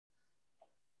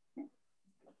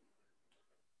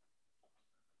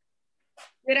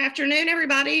Good afternoon,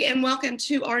 everybody, and welcome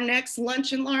to our next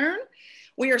Lunch and Learn.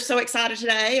 We are so excited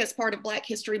today as part of Black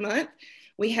History Month.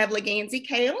 We have LaGanzie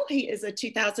Kale. He is a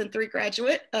 2003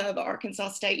 graduate of Arkansas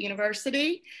State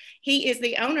University. He is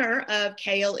the owner of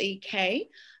KLEK,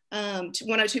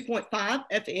 102.5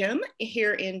 FM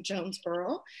here in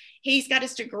Jonesboro. He's got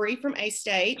his degree from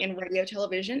A-State in radio,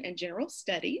 television, and general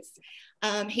studies.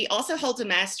 He also holds a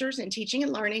master's in teaching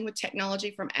and learning with technology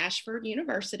from Ashford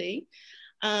University.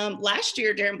 Last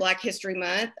year during Black History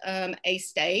Month,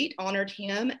 A-State honored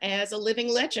him as a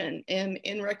living legend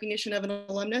in recognition of an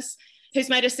alumnus who's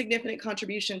made a significant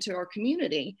contribution to our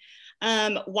community.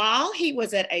 While he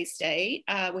was at A-State,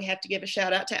 we have to give a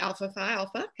shout out to Alpha Phi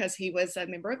Alpha because he was a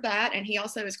member of that, and he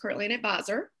also is currently an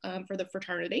advisor for the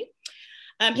fraternity.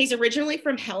 He's originally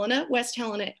from Helena, West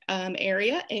Helena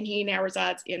area, and he now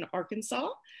resides in Arkansas.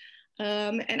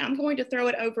 And I'm going to throw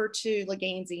it over to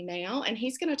LaGanzie now, and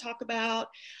he's going to talk about,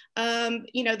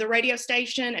 the radio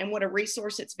station and what a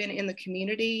resource it's been in the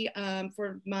community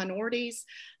for minorities.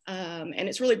 And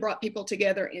it's really brought people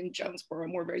together in Jonesboro,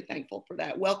 and we're very thankful for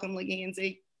that. Welcome,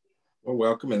 LaGanzie. Well,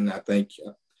 welcome, and I thank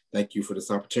you for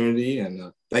this opportunity,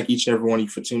 and thank each and every one of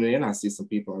you for tuning in. I see some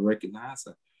people I recognize.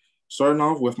 Starting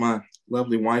off with my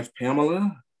lovely wife,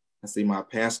 Pamela. I see my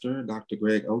pastor, Dr.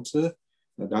 Greg Ota.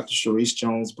 Dr. Sharice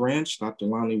Jones Branch, Dr.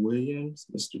 Lonnie Williams,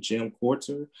 Mr. Jim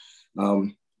Porter, my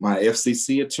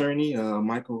FCC attorney,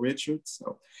 Michael Richards.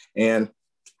 And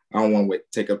I don't want to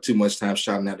take up too much time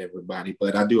shouting out everybody,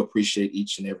 but I do appreciate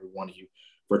each and every one of you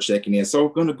for checking in. So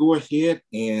we're going to go ahead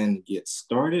and get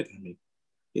started. Let me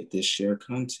hit this share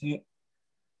content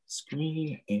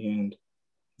screen and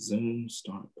Zoom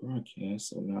start broadcast.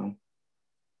 So now,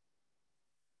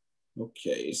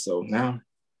 okay, so now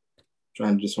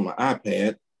trying to just on my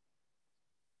iPad.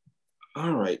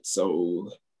 All right, so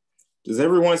does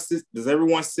everyone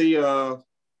see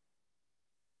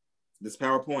this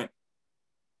PowerPoint?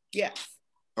 Yes.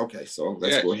 Okay, so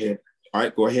let's go ahead. All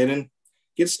right, go ahead and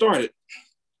get started.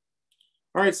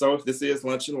 All right, so this is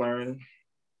Lunch and Learn,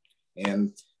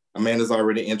 and Amanda's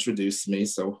already introduced me,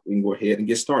 so we can go ahead and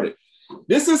get started.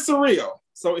 This is surreal.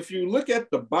 So if you look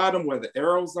at the bottom where the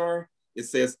arrows are, it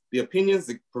says, the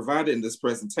opinions provided in this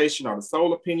presentation are the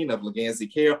sole opinion of LaGanzie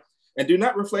Kale and do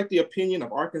not reflect the opinion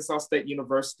of Arkansas State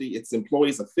University, its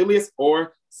employees, affiliates,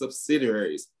 or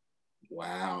subsidiaries.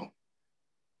 Wow.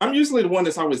 I'm usually the one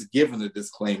that's always given a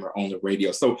disclaimer on the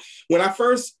radio. So when I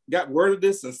first got word of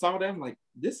this and saw that, I'm like,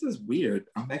 this is weird.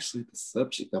 I'm actually the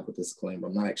subject of a disclaimer.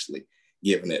 I'm not actually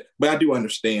giving it, but I do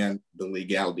understand the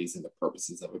legalities and the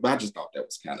purposes of it. But I just thought that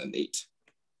was kind of neat.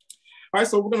 All right,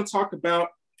 so we're going to talk about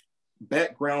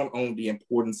background on the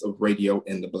importance of radio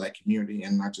in the Black community.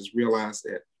 And I just realized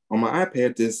that on my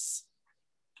iPad, this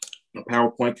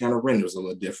PowerPoint kind of renders a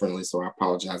little differently. So I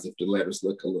apologize if the letters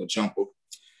look a little jumbled.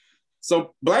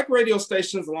 So Black radio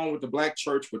stations, along with the Black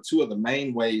church, were two of the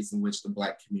main ways in which the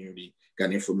Black community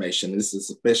got information. This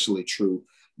is especially true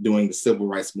during the civil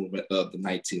rights movement of the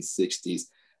 1960s.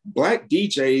 Black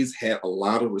DJs had a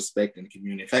lot of respect in the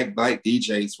community. In fact, Black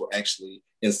DJs were actually,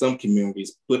 in some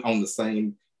communities, put on the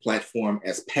same platform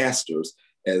as pastors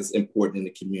as important in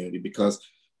the community, because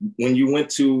when you went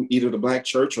to either the Black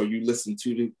church or you listened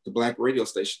to the Black radio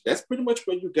station, that's pretty much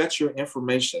where you got your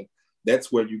information.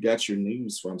 That's where you got your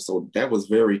news from. So that was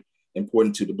very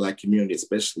important to the Black community,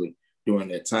 especially during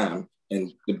that time.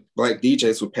 And the Black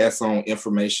DJs would pass on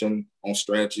information on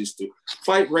strategies to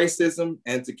fight racism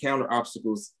and to counter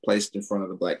obstacles placed in front of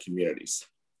the Black communities.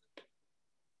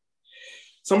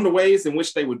 Some of the ways in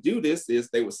which they would do this is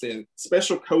they would send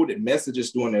special coded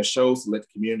messages during their shows to let the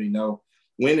community know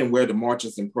when and where the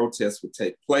marches and protests would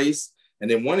take place. And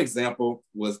then one example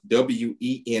was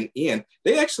WENN.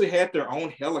 They actually had their own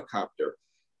helicopter,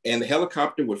 and the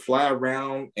helicopter would fly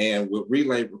around and would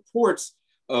relay reports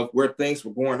of where things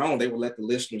were going on. They would let the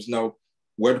listeners know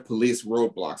where the police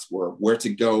roadblocks were, where to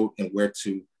go and where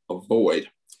to avoid.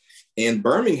 In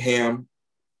Birmingham,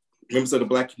 members of the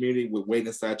Black community would wait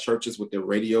inside churches with their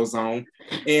radios on.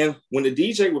 And when the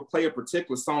DJ would play a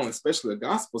particular song, especially a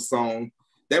gospel song,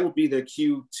 that would be their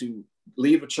cue to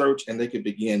leave a church and they could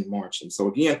begin marching. So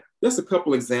again, just a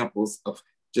couple examples of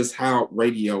just how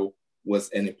radio was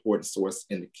an important source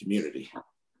in the community. All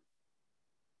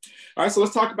right, so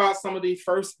let's talk about some of the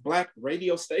first Black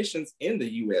radio stations in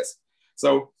the US.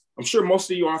 So I'm sure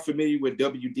most of you are familiar with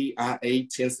WDIA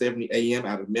 1070 AM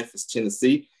out of Memphis,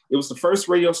 Tennessee. It was the first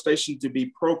radio station to be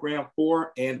programmed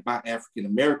for and by African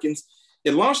Americans.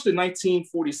 It launched in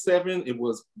 1947. It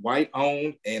was white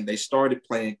owned, and they started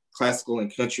playing classical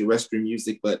and country western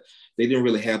music, but they didn't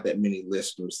really have that many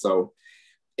listeners. So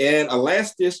in a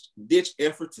last ditch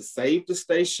effort to save the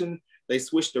station, they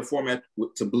switched their format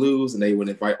to blues, and they would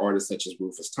invite artists such as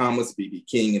Rufus Thomas, B.B.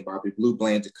 King, and Bobby Blue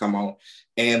Bland to come on,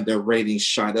 and their ratings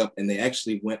shot up, and they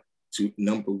actually went to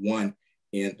 #1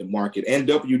 in the market. And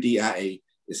WDIA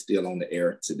is still on the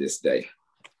air to this day.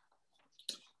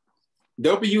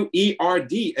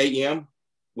 WERD AM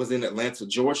was in Atlanta,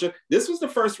 Georgia. This was the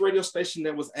first radio station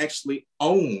that was actually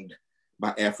owned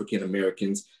by African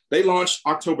Americans. They launched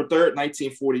October 3rd,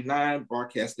 1949,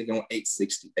 broadcasting on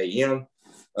 860 AM.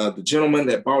 The gentleman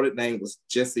that bought it name was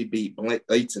Jesse B.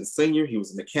 Layton Sr. He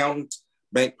was an accountant,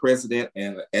 bank president,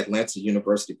 and an Atlanta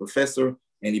University professor,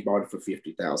 and he bought it for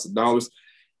 $50,000.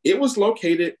 It was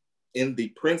located in the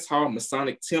Prince Hall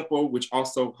Masonic Temple, which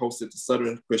also hosted the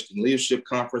Southern Christian Leadership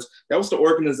Conference. That was the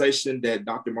organization that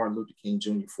Dr. Martin Luther King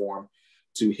Jr. formed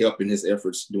to help in his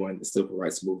efforts during the Civil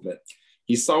Rights Movement.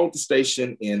 He sold the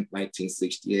station in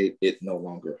 1968. It no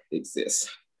longer exists.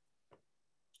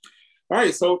 All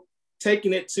right, so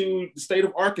taking it to the state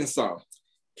of Arkansas.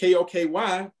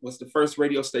 KOKY was the first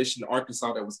radio station in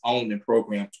Arkansas that was owned and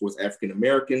programmed towards African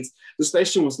Americans. The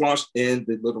station was launched in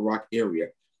the Little Rock area.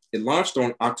 It launched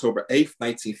on October 8th,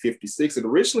 1956. It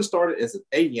originally started as an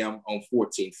AM on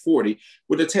 1440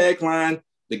 with the tagline,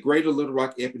 the Greater Little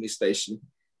Rock Ebony Station.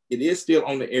 It is still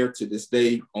on the air to this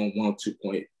day on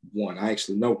 102.1. I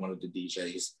actually know one of the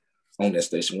DJs on that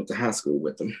station, went to high school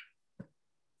with them.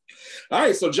 All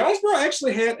right, so Jonesboro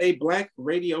actually had a Black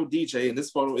radio DJ, and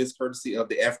this photo is courtesy of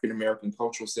the African American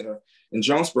Cultural Center in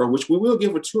Jonesboro, which we will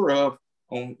give a tour of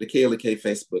on the KLEK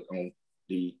Facebook on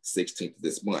the 16th of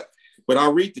this month. But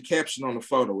I'll read the caption on the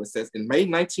photo. It says, in May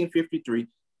 1953,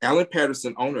 Alan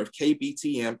Patterson, owner of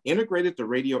KBTM, integrated the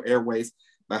radio airways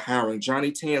by hiring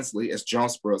Johnny Tansley as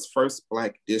Jonesboro's first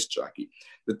Black disc jockey.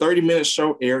 The 30-minute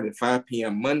show aired at 5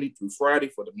 p.m. Monday through Friday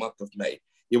for the month of May.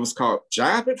 It was called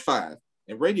Jive at 5.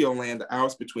 In Radioland, the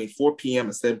hours between 4 p.m.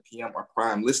 and 7 p.m. are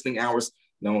prime listening hours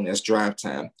known as drive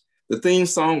time. The theme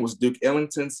song was Duke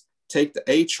Ellington's Take the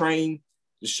A Train.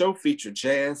 The show featured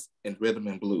jazz and rhythm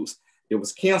and blues. It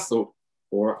was canceled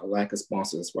for a lack of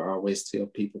sponsors. That's why I always tell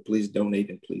people, please donate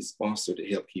and please sponsor to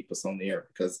help keep us on the air,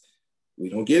 because we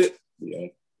don't get it,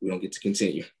 we don't get to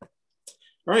continue. All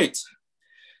right.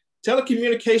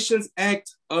 Telecommunications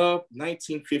Act of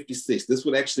 1956. This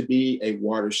would actually be a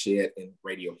watershed in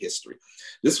radio history.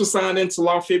 This was signed into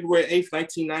law February 8th,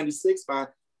 1996 by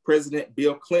President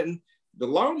Bill Clinton. The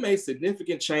law made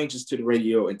significant changes to the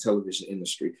radio and television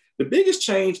industry. The biggest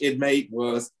change it made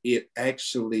was it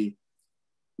actually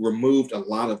removed a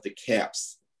lot of the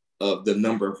caps of the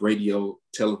number of radio,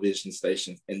 television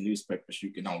stations, and newspapers you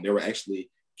can own. There were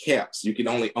actually caps. You can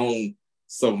only own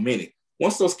so many.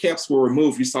 Once those caps were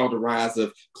removed, you saw the rise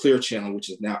of Clear Channel,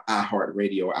 which is now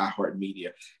iHeartRadio, iHeartMedia,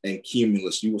 and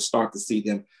Cumulus. You will start to see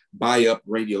them buy up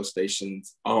radio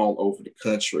stations all over the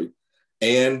country.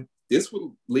 And this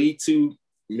will lead to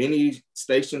many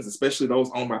stations, especially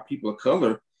those owned by people of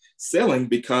color, selling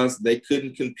because they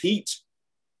couldn't compete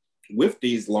with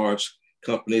these large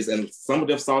companies. And some of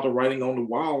them saw the writing on the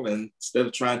wall, and instead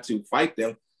of trying to fight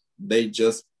them, they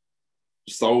just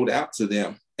sold out to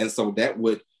them. And so that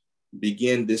would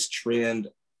begin this trend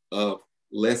of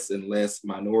less and less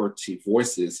minority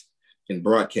voices in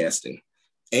broadcasting.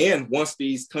 And once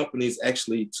these companies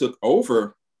actually took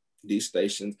over these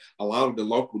stations, a lot of the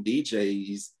local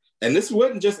DJs, and this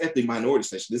wasn't just at the minority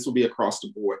station, this would be across the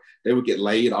board, they would get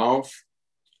laid off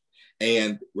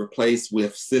and replaced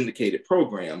with syndicated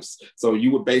programs. So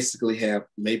you would basically have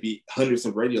maybe hundreds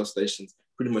of radio stations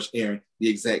pretty much airing the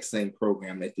exact same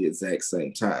program at the exact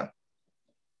same time.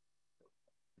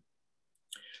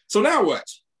 So now what?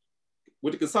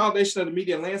 With the consolidation of the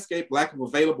media landscape, lack of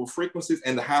available frequencies,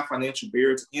 and the high financial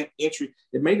barriers to entry,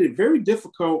 it made it very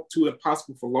difficult to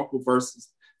impossible for local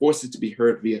voices to be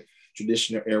heard via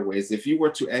traditional airways. If you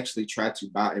were to actually try to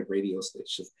buy a radio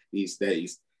station these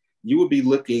days, you would be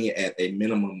looking at a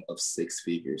minimum of 6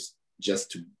 figures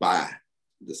just to buy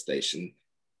the station.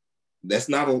 That's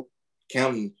not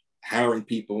counting hiring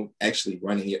people, actually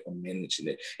running it or managing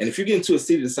it. And if you get into a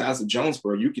city the size of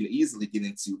Jonesboro, you can easily get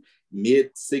into mid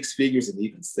 6 figures and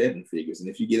even 7 figures. And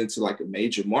if you get into like a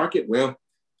major market, well,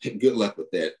 good luck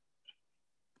with that.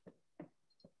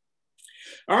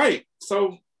 All right,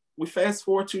 so we fast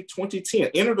forward to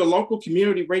 2010. Enter the Local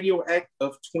Community Radio Act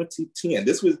of 2010.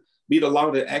 This would be the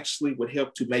law that actually would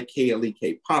help to make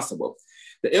KLEK possible.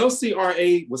 The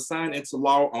LCRA was signed into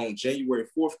law on January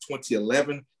 4th,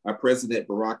 2011 by President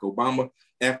Barack Obama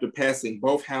after passing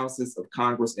both houses of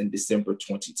Congress in December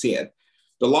 2010.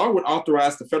 The law would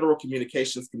authorize the Federal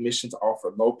Communications Commission to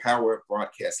offer low-power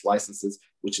broadcast licenses,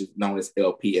 which is known as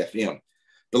LPFM.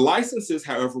 The licenses,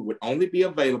 however, would only be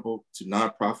available to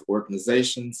nonprofit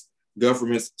organizations,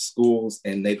 governments, schools,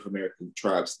 and Native American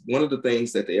tribes. One of the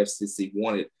things that the FCC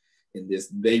wanted in this,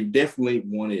 they definitely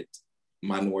wanted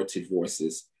minority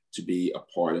voices to be a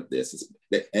part of this,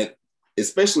 and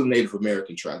especially Native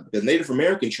American tribes, because Native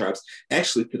American tribes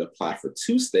actually could apply for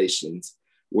 2 stations,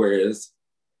 whereas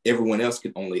everyone else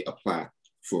could only apply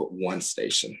for 1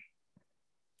 station.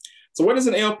 So what is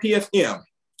an LPFM?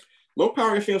 Low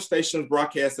power FM stations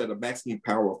broadcast at a maximum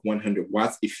power of 100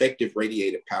 watts, effective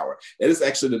radiated power. That is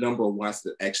actually the number of watts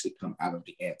that actually come out of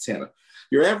the antenna.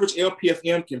 Your average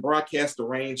LPFM can broadcast a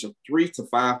range of 3 to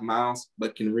 5 miles,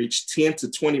 but can reach 10 to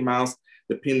 20 miles,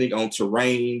 depending on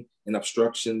terrain and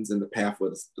obstructions in the path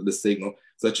of the signal,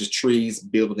 such as trees,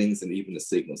 buildings, and even the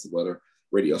signals of other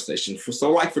radio stations.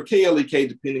 So like for KLEK,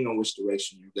 depending on which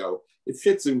direction you go, it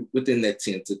fits within that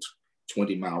 10 to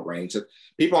 20-mile range.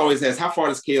 People always ask, how far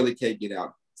does KLEK get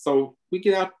out? So we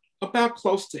get out about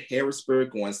close to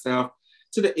Harrisburg going south,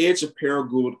 to the edge of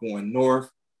Paragould going north,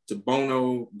 to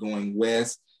Bono going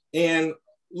west, and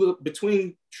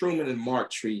between Truman and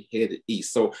Marktree headed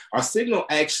east. So our signal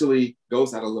actually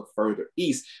goes out a little further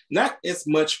east, not as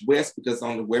much west, because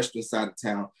on the western side of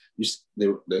town,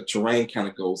 the terrain kind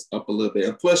of goes up a little bit.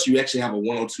 And plus you actually have a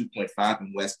 102.5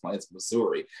 in West Plains,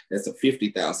 Missouri. That's a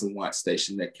 50,000 watt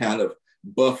station that kind of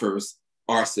buffers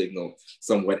our signal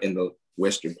somewhat in the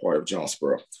western part of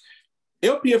Jonesboro.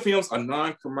 LPFMs are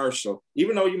non-commercial.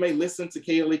 Even though you may listen to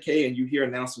KLEK and you hear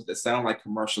announcements that sound like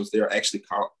commercials, they are actually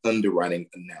called underwriting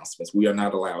announcements. We are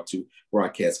not allowed to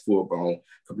broadcast full-blown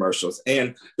commercials.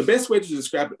 And the best way to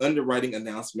describe an underwriting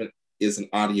announcement is an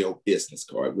audio business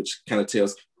card, which kind of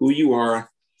tells who you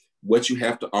are, what you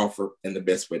have to offer, and the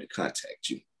best way to contact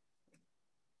you.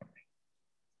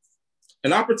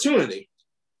 An opportunity.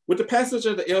 With the passage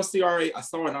of the LCRA, I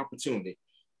saw an opportunity.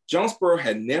 Jonesboro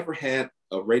had never had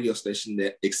a radio station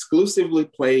that exclusively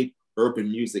played urban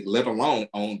music, let alone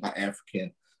owned by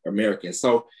African Americans.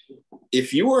 So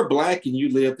if you were Black and you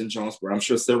lived in Jonesboro, I'm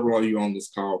sure several of you on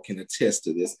this call can attest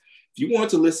to this. If you wanted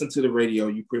to listen to the radio,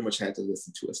 you pretty much had to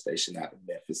listen to a station out of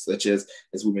Memphis, such as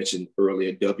we mentioned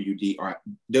earlier, WDIA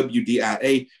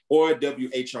or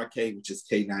WHRK, which is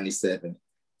K97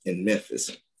 in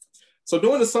Memphis. So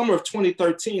during the summer of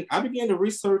 2013, I began to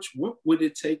research what would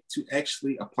it take to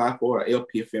actually apply for an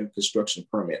LPFM construction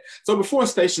permit. So before a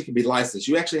station can be licensed,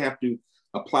 you actually have to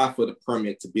apply for the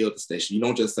permit to build the station. You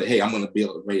don't just say, hey, I'm going to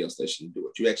build a radio station and do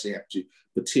it. You actually have to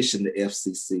petition the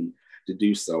FCC to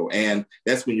do so. And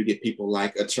that's when you get people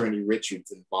like Attorney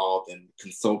Richards involved and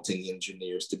consulting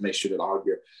engineers to make sure that all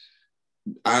your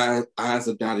I's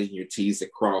are dotted and your T's are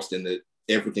crossed and that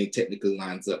everything technically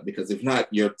lines up, because if not,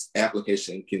 your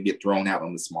application can get thrown out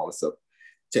on the smallest of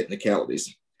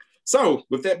technicalities. So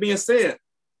with that being said,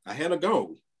 I had a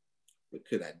goal, but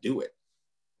could I do it?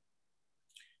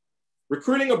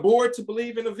 Recruiting a board to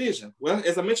believe in a vision. Well,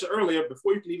 as I mentioned earlier,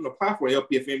 before you can even apply for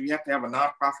LPFM, you have to have a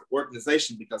nonprofit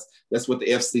organization, because that's what the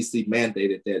FCC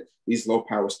mandated, that these low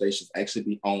power stations actually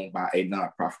be owned by a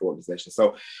nonprofit organization.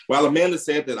 So while Amanda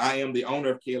said that I am the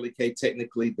owner of KLEK,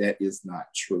 technically that is not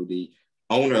true. The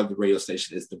owner of the radio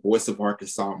station is the Voice of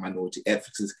Arkansas Minority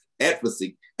Advocacy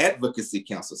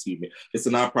Council, excuse me. It's a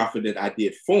nonprofit that I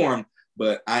did form,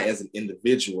 but I as an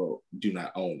individual do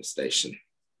not own the station.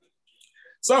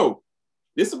 So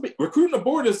this will be, recruiting a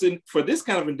board for this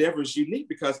kind of endeavor is unique,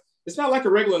 because it's not like a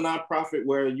regular nonprofit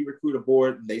where you recruit a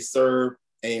board, they serve,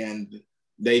 and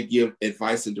they give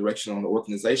advice and direction on the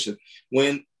organization.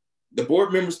 When the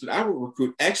board members that I will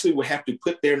recruit actually will have to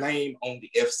put their name on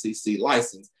the FCC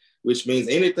license, which means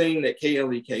anything that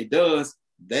KLEK does,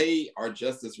 they are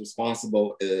just as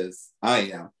responsible as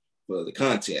I am for the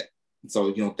content.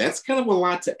 So, that's kind of a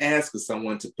lot to ask of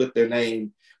someone to put their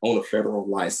name on a federal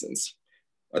license.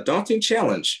 A daunting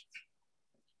challenge,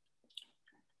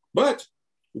 but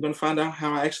we're going to find out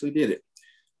how I actually did it.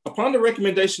 Upon the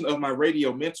recommendation of my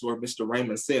radio mentor, Mr.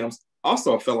 Raymond Sims,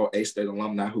 also a fellow A-State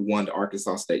alumni who won the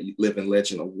Arkansas State Living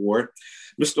Legend Award,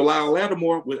 Mr. Lyle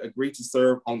Lattimore would agree to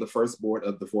serve on the first board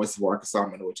of the Voice of Arkansas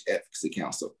Minority Advocacy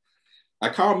Council. I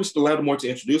called Mr. Lattimore to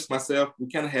introduce myself. We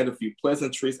kind of had a few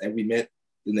pleasantries, and we met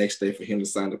the next day for him to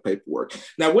sign the paperwork.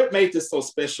 Now, what made this so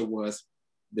special was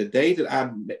the day that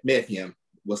I met him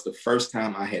was the first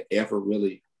time I had ever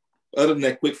really, other than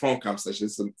that quick phone conversation,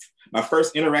 my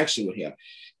first interaction with him.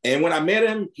 And when I met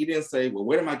him, he didn't say, well,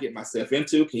 what am I getting myself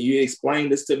into? Can you explain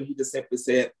this to me? He just simply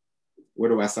said,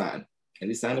 where do I sign? And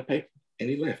he signed the paper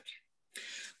and he left.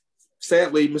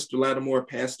 Sadly, Mr. Lattimore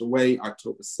passed away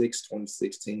October 6,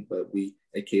 2016, but we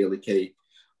at KLEK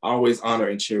always honor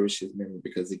and cherish his memory,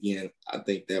 because again, I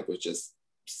think that was just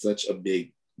such a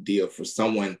big deal for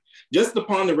someone, just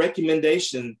upon the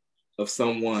recommendation of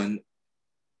someone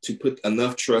to put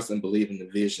enough trust and believe in the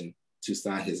vision to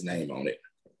sign his name on it.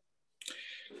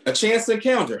 A chance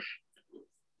encounter.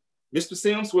 Mr.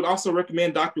 Sims would also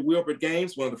recommend Dr. Wilbert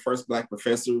Gaines, one of the first Black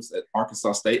professors at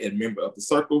Arkansas State and member of the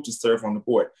Circle, to serve on the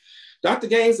board. Dr.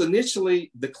 Gaines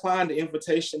initially declined the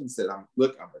invitation. He said,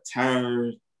 look, I'm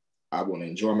retired. I want to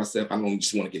enjoy myself. I don't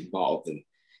just want to get involved in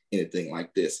anything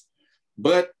like this.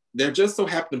 But there just so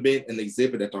happened to be an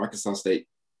exhibit at the Arkansas State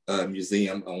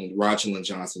Museum on Roger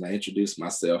Johnson. I introduced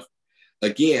myself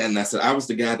again. I said, I was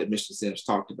the guy that Mr. Sims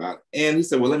talked about. And he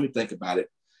said, well, let me think about it.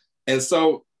 And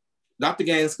so Dr.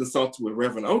 Gaines consulted with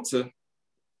Reverend Ota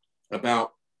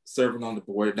about serving on the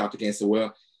board. Dr. Gaines said,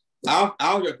 well,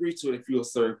 I'll agree to it if you'll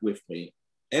serve with me.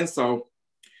 And so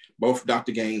both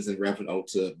Dr. Gaines and Reverend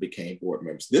Ota became board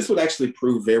members. This would actually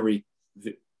prove very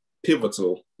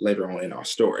pivotal later on in our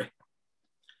story.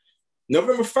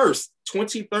 November 1st,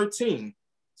 2013.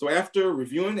 So after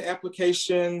reviewing the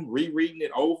application, rereading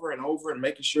it over and over and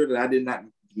making sure that I did not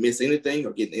miss anything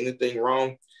or get anything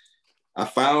wrong, I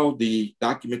filed the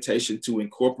documentation to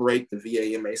incorporate the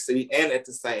VAMAC and at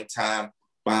the same time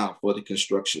filed for the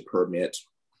construction permit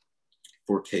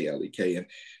for KLEK. And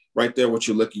right there, what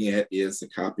you're looking at is a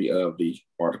copy of the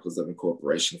Articles of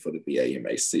Incorporation for the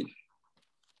VAMAC.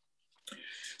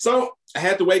 So I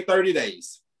had to wait 30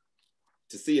 days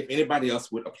to see if anybody else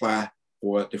would apply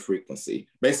for the frequency.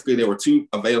 Basically, there were 2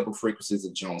 available frequencies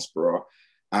in Jonesboro.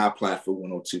 I applied for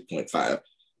 102.5.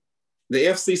 The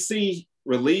FCC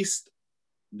released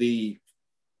the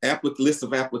list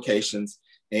of applications,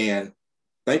 and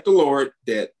thank the Lord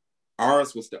that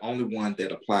ours was the only one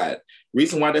that applied.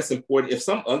 Reason why that's important, if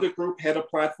some other group had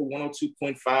applied for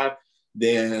 102.5,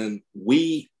 then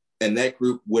we and that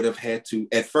group would have had to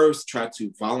at first try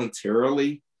to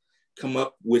voluntarily come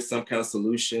up with some kind of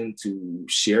solution to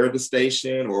share the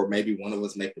station, or maybe one of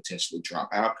us may potentially drop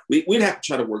out. We'd have to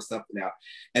try to work something out.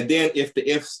 And then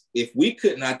if we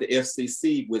could not, the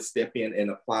FCC would step in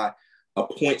and apply a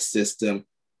point system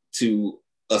to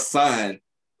assign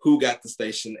who got the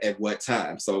station at what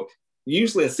time. So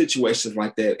usually in situations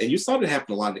like that, and you saw that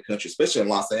happen a lot in the country, especially in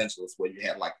Los Angeles, where you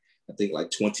had I think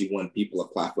 21 people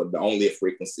apply for the only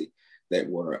frequency that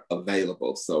were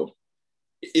available. So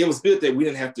it was good that we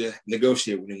didn't have to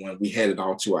negotiate with anyone. We had it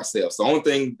all to ourselves. The only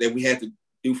thing that we had to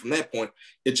do from that point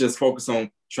is just focus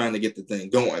on trying to get the thing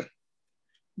going.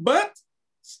 But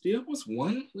still was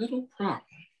one little problem.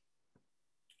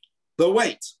 The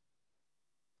wait.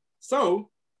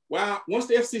 So once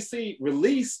the FCC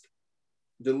released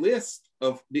the list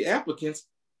of the applicants,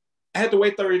 I had to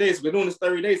wait 30 days. We're doing this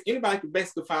 30 days. Anybody could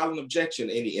basically file an objection.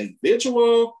 Any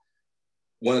individual,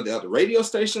 one of the other radio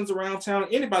stations around town,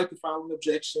 anybody could file an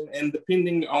objection. And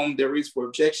depending on their reason for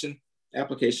objection,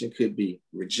 application could be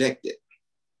rejected.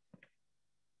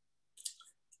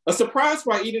 A surprise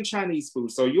while eating Chinese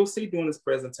food. So you'll see during this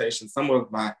presentation, some of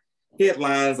my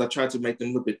headlines, I tried to make them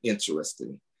a little bit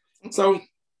interesting. So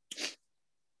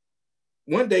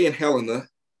one day in Helena,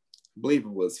 I believe it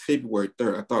was February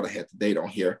 3rd, I thought I had the date on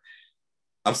here.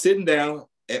 I'm sitting down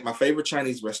at my favorite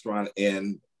Chinese restaurant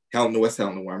in Helena, West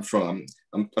Helena, where I'm from.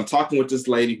 I'm talking with this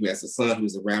lady who has a son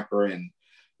who's a rapper and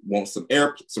wants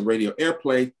some radio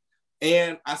airplay.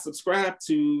 And I subscribe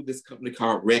to this company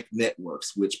called REC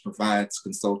Networks, which provides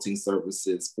consulting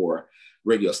services for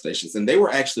radio stations. And they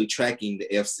were actually tracking the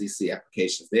FCC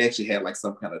applications. They actually had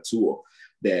some kind of tool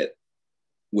that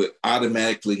would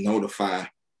automatically notify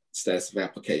status of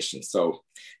application. So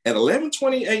at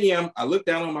 11:20 a.m., I look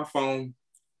down on my phone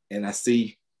and I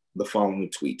see the following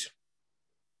tweet.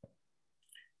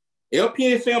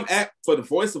 LPFM Act for the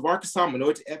Voice of Arkansas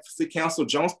Minority Advocacy Council,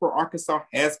 Jonesboro, Arkansas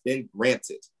has been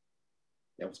granted.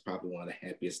 That was probably one of the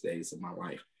happiest days of my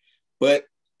life. But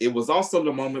it was also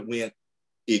the moment when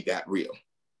it got real.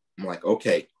 I'm like,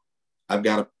 okay, I've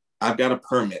got a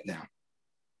permit now.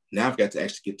 Now I've got to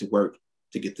actually get to work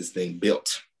to get this thing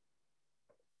built.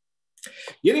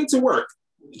 Getting to work,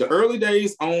 the early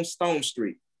days on Stone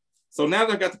Street. So now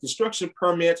that I've got the construction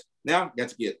permit, now I've got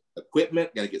to get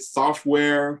equipment, got to get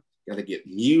software, got to get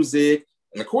music,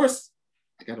 and of course,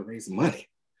 I got to raise money.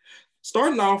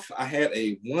 Starting off, I had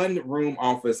a one-room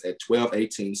office at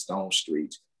 1218 Stone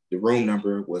Street. The room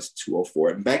number was 204.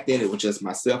 And back then, it was just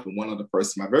myself and one other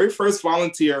person. My very first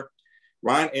volunteer,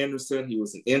 Ryan Anderson, he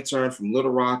was an intern from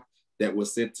Little Rock that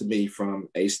was sent to me from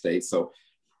A-State. So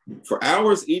for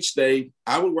hours each day,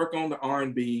 I would work on the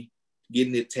R&B,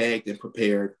 getting it tagged and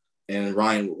prepared, and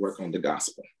Ryan would work on the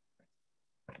gospel.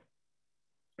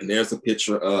 And there's a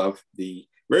picture of the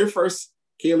very first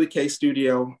KLEK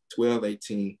studio,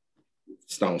 1218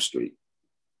 Stone Street.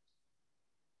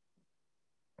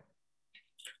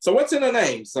 So what's in the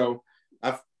name? So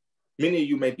many of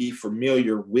you may be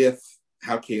familiar with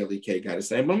how KLEK got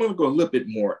its name, but I'm going to go a little bit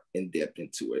more in depth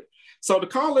into it. So the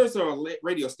call letters are a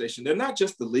radio station. They're not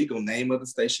just the legal name of the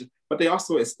station, but they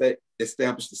also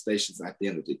establish the station's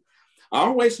identity. I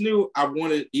always knew I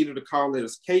wanted either the call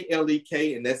letters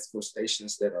KLEK, and that's for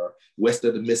stations that are west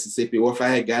of the Mississippi, or if I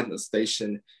had gotten a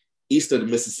station east of the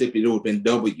Mississippi, it would have been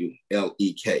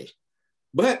WLEK.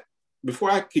 But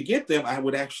before I could get them, I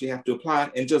would actually have to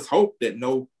apply and just hope that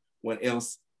no one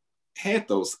else had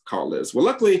those call letters. Well,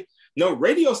 luckily, no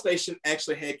radio station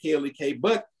actually had KLEK,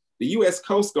 but the U.S.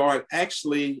 Coast Guard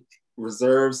actually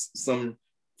reserves some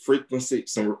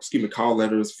call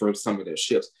letters for some of their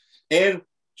ships. And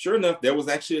sure enough, there was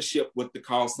actually a ship with the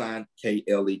call sign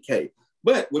KLEK.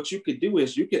 But what you could do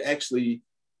is you could actually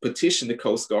petition the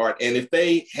Coast Guard, and if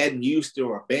they hadn't used it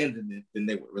or abandoned it, then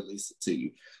they would release it to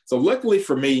you. So luckily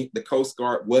for me, the Coast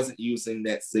Guard wasn't using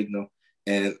that signal,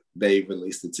 and they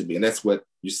released it to me. And that's what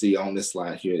you see on this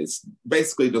slide here. It's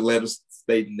basically the letters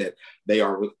stating that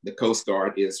the Coast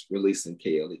Guard is releasing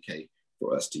KLEK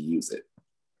for us to use it.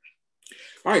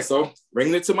 All right, so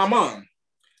bringing it to my mom.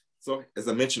 So as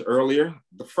I mentioned earlier,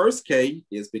 the first K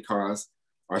is because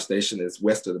our station is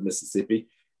west of the Mississippi,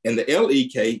 and the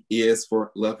LEK is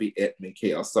for Lovey Edmund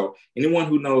Kale. So anyone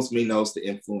who knows me knows the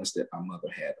influence that my mother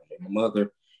had on me. My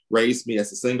mother raised me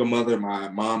as a single mother. My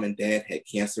mom and dad had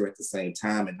cancer at the same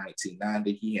time in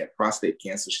 1990. He had prostate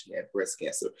cancer, she had breast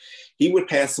cancer. He would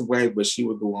pass away, but she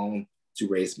would go on to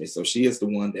raise me. So she is the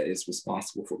one that is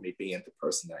responsible for me being the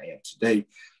person I am today.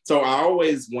 So I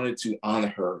always wanted to honor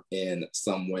her in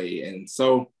some way. And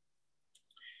so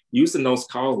using those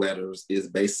call letters is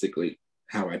basically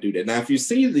how I do that. Now, if you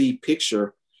see the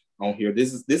picture on here,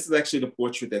 this is actually the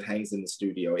portrait that hangs in the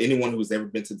studio. Anyone who's ever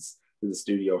been to the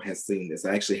studio has seen this.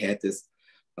 I actually had this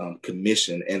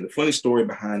commissioned, and the funny story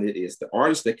behind it is the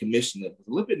artist that commissioned it was a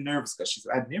little bit nervous because she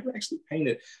said, I've never actually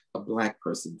painted a Black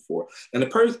person before. And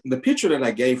the picture that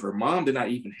I gave her, mom did not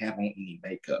even have on any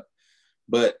makeup.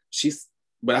 But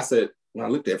I said, when I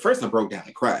looked at it, first I broke down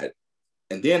and cried.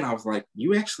 And then I was like,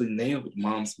 you actually nailed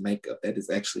mom's makeup. That is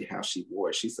actually how she wore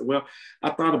it. She said, well,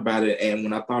 I thought about it. And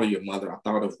when I thought of your mother, I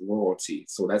thought of royalty.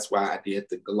 So that's why I did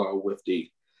the glow with the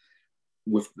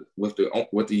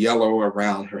yellow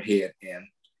around her head and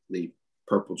the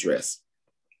purple dress.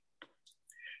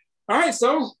 All right,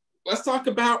 so let's talk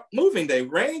about moving day.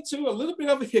 Ran into a little bit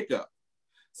of a hiccup.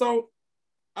 So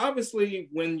obviously,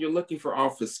 when you're looking for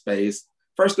office space,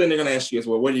 first thing they're going to ask you is,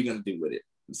 well, what are you going to do with it?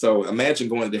 So imagine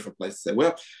going to different places and say,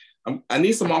 well, I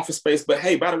need some office space, but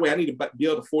hey, by the way, I need to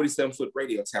build a 47-foot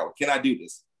radio tower. Can I do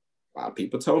this? A lot of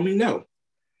people told me no.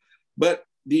 But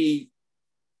the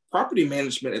property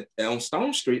management on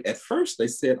Stone Street, at first, they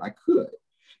said I could.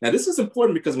 Now, this is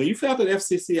important because when you fill out that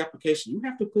FCC application, you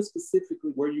have to put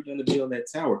specifically where you're going to build that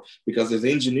tower because there's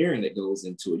engineering that goes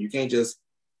into it. You can't just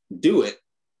do it.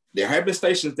 There have been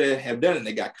stations that have done it and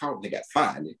they got caught and they got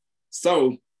fined.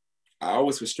 So I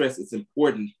always would stress it's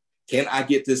important. Can I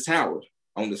get this tower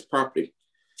on this property?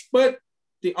 But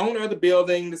the owner of the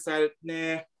building decided,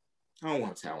 nah, I don't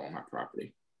want a tower on my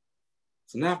property.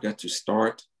 So now I've got to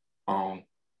start all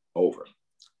over.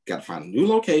 Got to find a new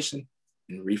location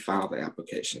and refile the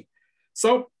application.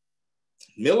 So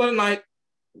middle of the night,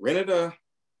 rented a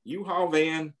U-Haul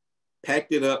van,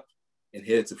 packed it up, and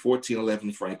headed to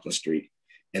 1411 Franklin Street,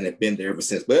 and have been there ever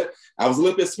since. But I was a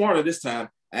little bit smarter this time.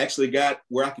 I actually got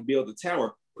where I could build the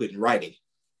tower put in writing.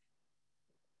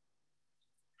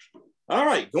 All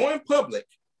right, going public.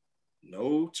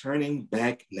 No turning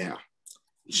back now.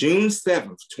 June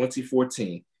 7th,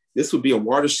 2014. This would be a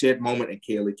watershed moment in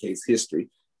KLEK's history.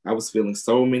 I was feeling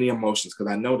so many emotions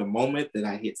because I know the moment that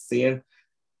I hit send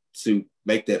to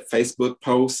make that Facebook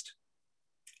post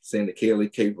saying that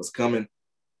KLEK was coming,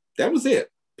 that was it.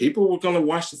 People were going to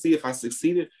watch to see if I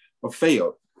succeeded or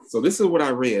failed. So this is what I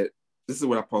read. This is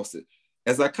what I posted.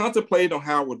 As I contemplated on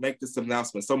how I would make this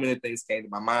announcement, so many things came to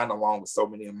my mind along with so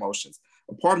many emotions.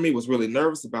 A part of me was really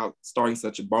nervous about starting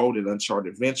such a bold and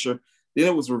uncharted venture. Then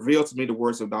it was revealed to me the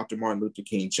words of Dr. Martin Luther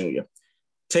King Jr.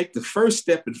 Take the first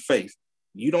step in faith.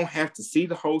 You don't have to see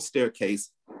the whole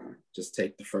staircase. Just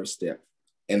take the first step.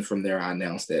 And from there, I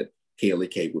announced that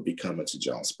KLEK would be coming to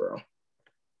Jonesboro.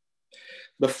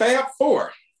 The Fab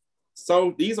Four.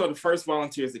 So these are the first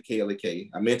volunteers at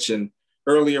KLEK. I mentioned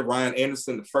earlier, Ryan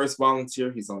Anderson, the first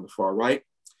volunteer, he's on the far right.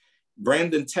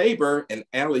 Brandon Tabor and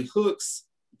Allie Hooks,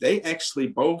 they actually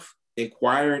both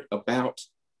inquired about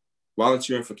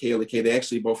volunteering for KLEK. They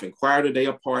actually both inquired a day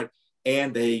apart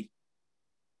and they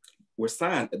were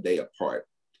signed a day apart.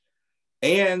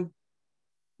 And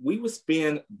we would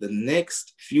spend the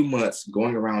next few months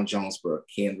going around Jonesboro,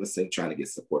 canvassing, trying to get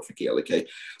support for KLEK.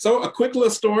 So a quick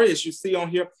little story, as you see on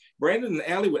here, Brandon and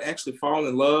Allie would actually fall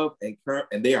in love,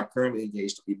 and they are currently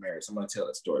engaged to be married. So I'm going to tell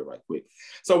that story right quick.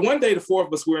 So one day, the four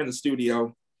of us were in the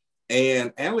studio,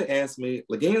 and Allie asked me,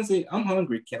 LaGanzie, I'm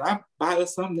hungry. Can I buy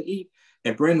us something to eat?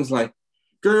 And Brandon was like,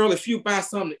 girl, if you buy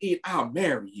something to eat, I'll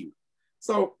marry you.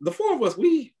 So the four of us,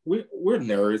 we're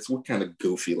nerds. We're kind of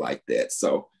goofy like that.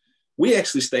 So we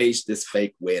actually staged this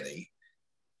fake wedding.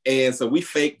 And so we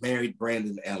fake married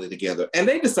Brandon and Allie together. And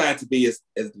they decided to be, as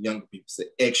the younger people say,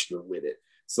 extra with it.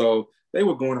 So they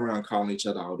were going around calling each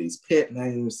other all these pet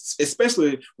names,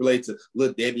 especially related to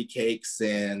Little Debbie cakes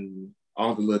and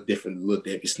all the little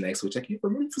Debbie snacks, which I can't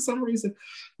remember for some reason.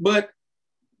 But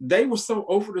they were so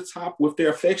over the top with their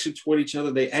affection toward each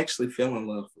other, they actually fell in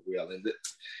love for real.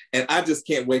 And I just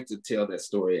can't wait to tell that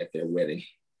story at their wedding.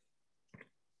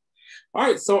 All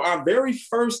right, so our very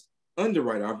first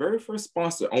underwriter, our very first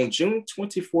sponsor, on June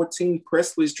 2014,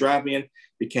 Presley's Drive-In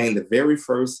became the very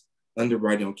first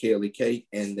underwriter on KLEK,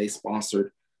 and they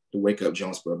sponsored the Wake Up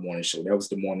Jonesboro morning show. That was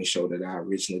the morning show that I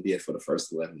originally did for the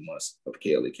first 11 months of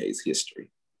KLEK's history.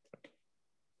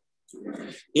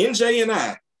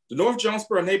 NJ&I, the North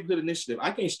Jonesboro Neighborhood Initiative.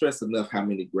 I can't stress enough how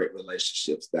many great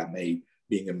relationships that I made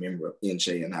being a member of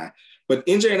NJ&I. But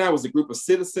NJ&I was a group of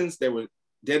citizens that were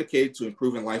dedicated to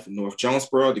improving life in North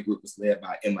Jonesboro. The group was led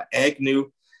by Emma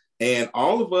Agnew. And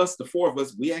all of us, the four of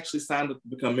us, we actually signed up to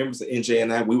become members of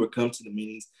NJ&I. We would come to the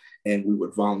meetings and we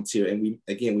would volunteer. And we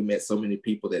met so many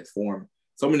people that formed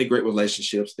so many great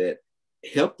relationships that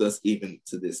helped us even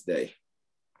to this day.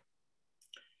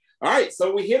 All right,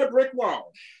 so we hit a brick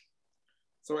wall.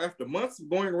 So after months of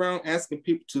going around asking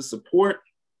people to support,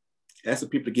 asking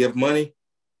people to give money,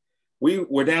 we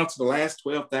were down to the last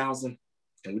 12,000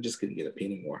 and we just couldn't get a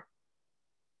penny more.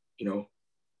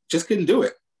 Just couldn't do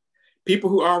it. People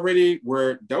who already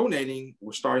were donating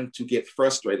were starting to get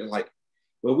frustrated. Like,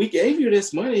 well, we gave you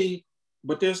this money,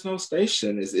 but there's no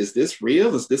station. Is this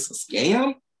real? Is this a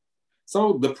scam?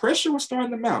 So the pressure was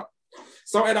starting to mount.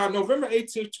 So at our November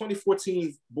 18,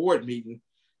 2014 board meeting,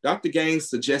 Dr. Gaines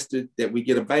suggested that we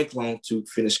get a bank loan to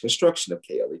finish construction of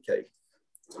KLEK.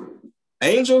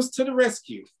 Angels to the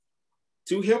rescue.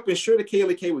 To help ensure that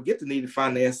KLEK would get the needed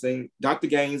financing, Dr.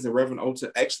 Gaines and Reverend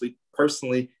Ota actually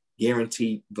personally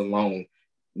guaranteed the loan,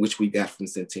 which we got from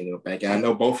Centennial Bank. And I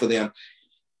know both of them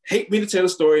hate me to tell the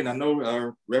story, and I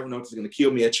know Reverend Ota is going to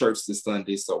kill me at church this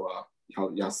Sunday, so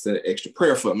y'all said an extra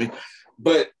prayer for me.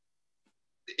 But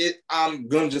I'm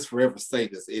going to just forever say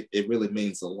this. It really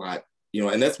means a lot.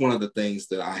 And that's one of the things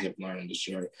that I have learned this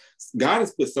journey. God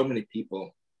has put so many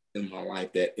people in my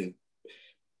life that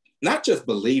not just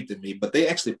believed in me, but they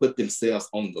actually put themselves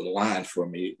on the line for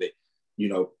me. They,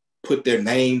 put their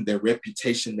name, their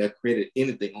reputation, their credit,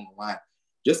 anything on the line.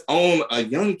 Just on a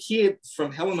young kid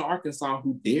from Helena, Arkansas,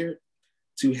 who dared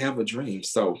to have a dream.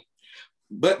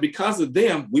 But because of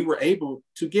them, we were able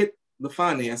to get the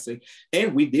financing,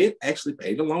 and we did actually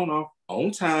pay the loan off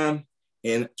on time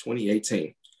in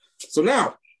 2018. So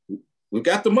now we've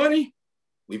got the money,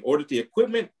 we've ordered the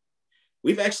equipment,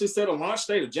 we've actually set a launch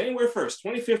date of January 1st,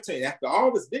 2015. After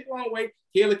all this big long wait,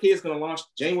 KLEK is going to launch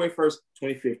January 1st,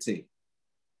 2015.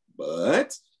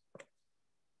 But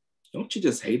don't you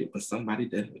just hate it when somebody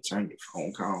doesn't return your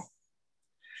phone call?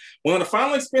 One of the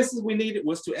final expenses we needed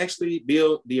was to actually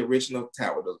build the original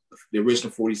tower, the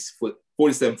original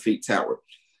 47 feet tower.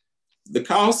 The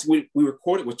cost we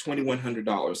recorded was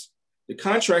 $2,100. The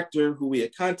contractor who we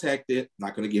had contacted,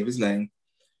 not going to give his name,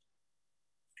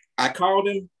 I called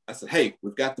him. I said, hey,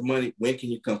 we've got the money. When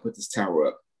can you come put this tower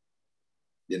up?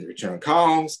 Didn't return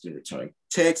calls, didn't return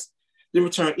texts, didn't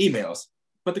return emails.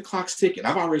 But the clock's ticking.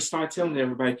 I've already started telling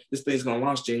everybody this thing's going to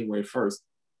launch January 1st,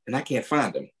 and I can't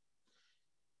find them.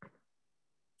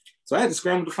 So I had to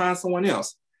scramble to find someone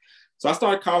else. So I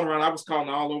started calling around. I was calling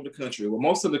all over the country. Well,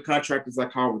 most of the contractors I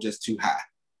called were just too high.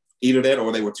 Either that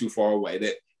or they were too far away,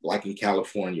 like in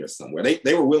California or somewhere.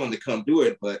 They were willing to come do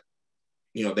it, but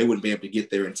they wouldn't be able to get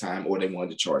there in time, or they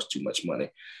wanted to charge too much money.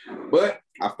 But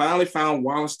I finally found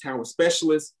Wallace Tower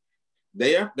Specialists.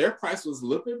 Their price was a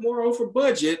little bit more over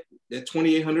budget at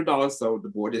 $2,800, so the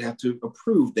board did have to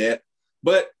approve that.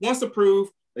 But once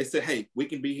approved, they said, hey, we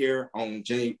can be here on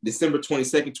December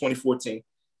 22nd, 2014,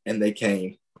 and they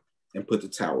came and put the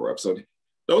tower up. So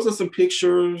those are some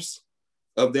pictures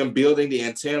of them building the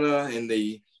antenna in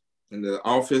the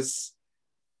office,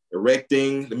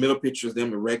 erecting. The middle picture is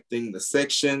them erecting the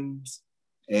sections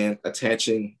and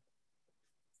attaching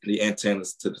the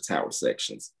antennas to the tower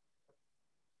sections.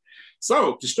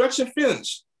 So construction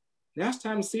finished. Now it's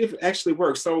time to see if it actually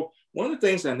works. So One of the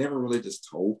things I never really just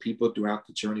told people throughout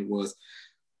the journey was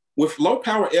with low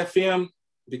power FM,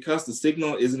 because the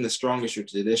signal isn't as strong as your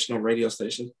traditional radio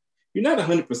station, you're not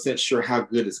 100% sure how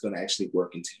good it's going to actually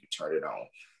work until you turn it on.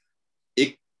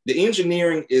 The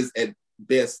engineering is at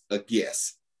best a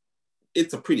guess.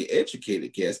 It's a pretty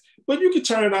educated guess, but you can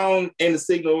turn it on and the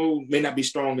signal may not be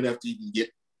strong enough to even get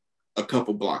a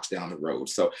couple blocks down the road.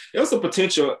 So there's a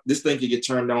potential this thing could get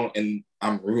turned on and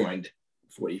I'm ruined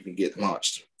before it even get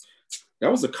launched.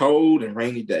 That was a cold and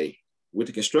rainy day. With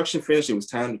the construction finished, it was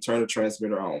time to turn the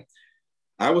transmitter on.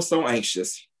 I was so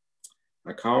anxious.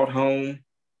 I called home.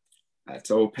 I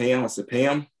told Pam, I said,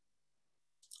 Pam,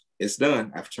 it's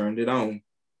done. I've turned it on.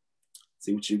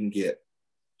 See what you can get.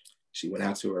 She went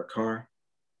out to her car.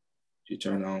 She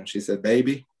turned on. She said,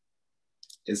 baby,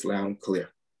 it's loud and clear.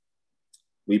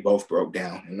 We both broke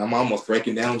down. And I'm almost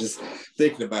breaking down just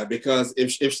thinking about it, because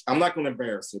if I'm not going to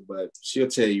embarrass her, but she'll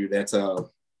tell you that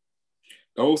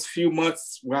those few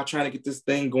months while trying to get this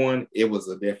thing going, it was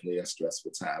definitely a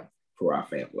stressful time for our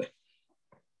family.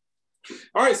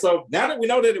 All right, so now that we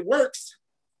know that it works,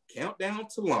 countdown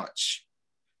to launch.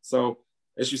 So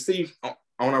as you see on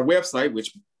our website,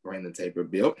 which Brandon Tabor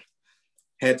built,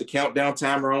 had the countdown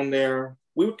timer on there.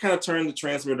 We would kind of turn the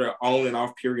transmitter on and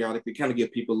off periodically, kind of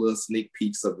give people a little sneak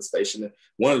peeks of the station. And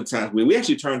one of the times we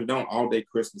actually turned it on all day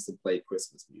Christmas and played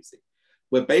Christmas music.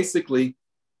 But basically,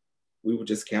 we were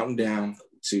just counting down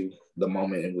to the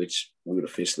moment in which we would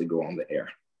officially go on the air.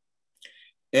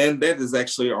 And that is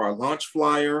actually our launch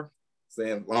flyer,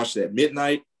 saying launched at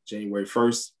midnight, January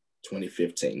 1st,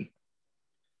 2015.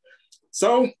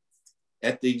 So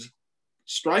at the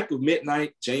strike of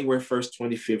midnight, January 1st,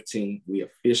 2015, we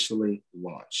officially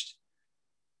launched.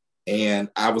 And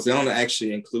I was going to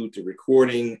actually include the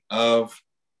recording of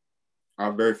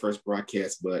our very first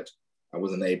broadcast, but I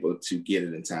wasn't able to get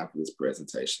it in time for this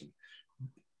presentation.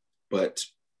 But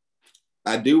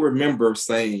I do remember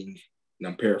saying, and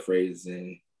I'm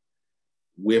paraphrasing,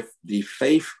 with the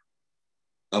faith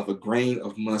of a grain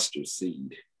of mustard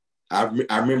seed. I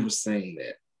remember saying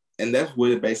that. And that's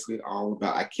what it's basically all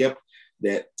about. I kept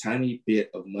that tiny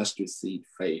bit of mustard seed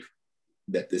faith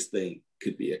that this thing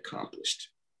could be accomplished.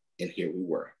 And here we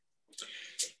were.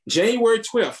 January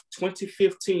 12th,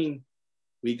 2015,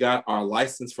 we got our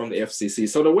license from the FCC.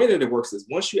 So the way that it works is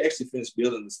once you actually finish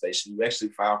building the station, you actually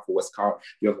file for what's called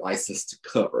your license to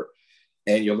cover.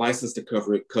 And your license to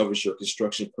cover, it covers your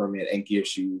construction permit and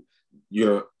gives you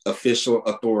your official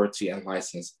authority and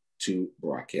license to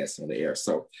broadcast on the air.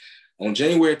 So on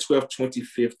January 12,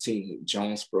 2015,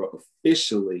 Jonesboro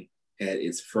officially had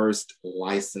its first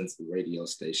licensed radio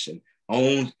station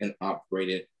owned and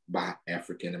operated by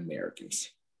African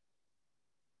Americans.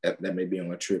 That may be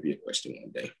on a trivia question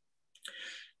one day.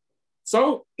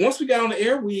 So once we got on the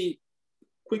air, we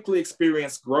quickly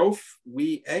experienced growth.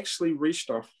 We actually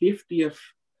reached our 50th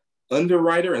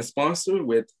underwriter and sponsor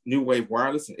with New Wave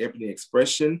Wireless and Ebony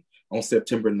Expression on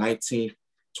September 19th,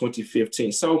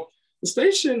 2015. So the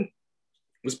station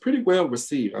was pretty well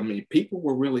received. I mean, people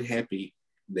were really happy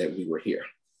that we were here.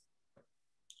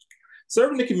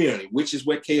 Serving the community, which is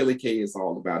what KLEK is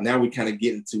all about. Now we kind of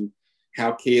get into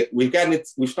how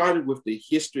we started with the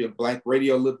history of Black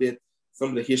radio a little bit, some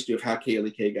of the history of how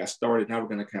KLEK got started. Now we're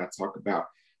going to kind of talk about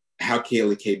how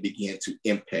KLEK began to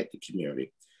impact the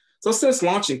community. So since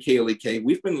launching KLEK,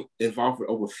 we've been involved with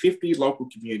over 50 local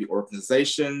community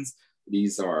organizations.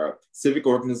 These are civic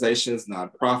organizations,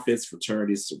 nonprofits,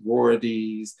 fraternities,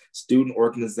 sororities, student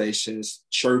organizations,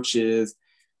 churches,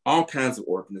 all kinds of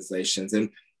organizations. And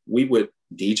we would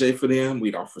DJ for them.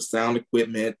 We'd offer sound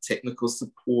equipment, technical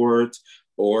support,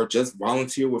 or just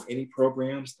volunteer with any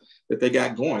programs that they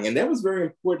got going. And that was very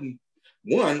important,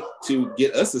 one, to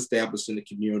get us established in the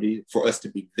community, for us to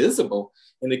be visible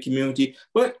in the community,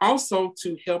 but also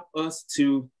to help us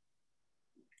to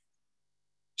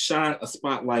shine a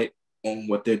spotlight on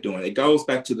what they're doing. It goes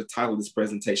back to the title of this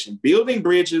presentation, Building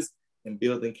Bridges and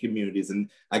Building Communities. And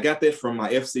I got that from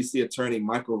my FCC attorney,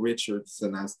 Michael Richards,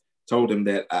 and I told him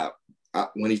that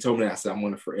when he told me that, I said, I'm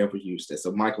going to forever use that.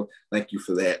 So Michael, thank you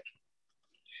for that.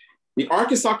 The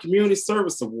Arkansas Community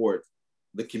Service Award,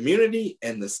 the community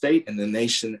and the state and the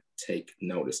nation take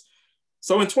notice.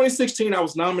 So in 2016, I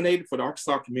was nominated for the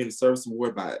Arkansas Community Service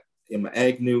Award by Emma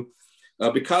Agnew.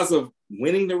 Because of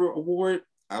winning the award,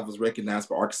 I was recognized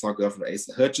by Arkansas Governor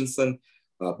Asa Hutchinson,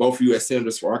 both U.S.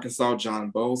 Senators for Arkansas, John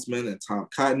Bozeman and Tom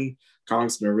Cotton,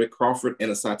 Congressman Rick Crawford,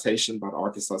 and a citation by the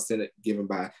Arkansas Senate given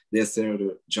by then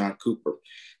Senator John Cooper.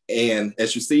 And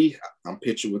as you see, I'm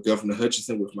pictured with Governor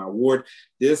Hutchinson with my award.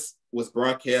 This was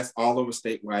broadcast all over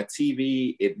statewide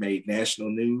TV. It made national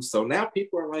news. So now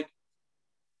people are like,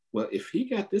 well, if he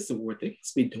got this award, they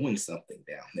must be doing something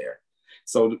down there.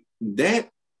 So that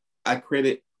I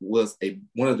credit was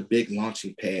one of the big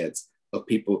launching pads of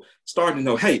people starting to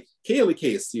know, hey, KLEK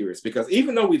is serious. Because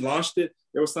even though we launched it,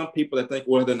 there were some people that think,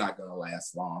 well, they're not going to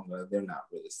last long. They're not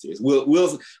really serious.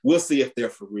 We'll see if they're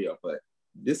for real. But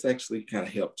this actually kind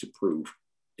of helped to prove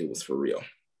it was for real.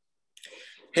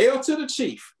 Hail to the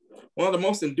chief. One of the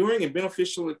most enduring and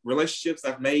beneficial relationships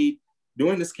I've made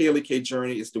during this KLEK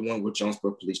journey is the one with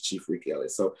Jonesboro Police Chief Rick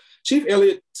Elliott. So Chief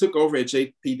Elliott took over at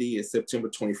JPD in September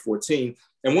 2014.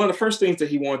 And one of the first things that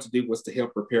he wanted to do was to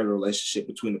help repair the relationship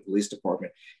between the police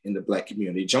department and the Black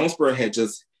community. Jonesboro had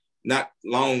just not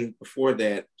long before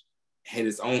that had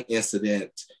its own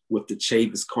incident with the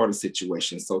Chavis Carter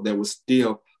situation. So there was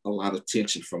still a lot of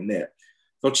tension from that.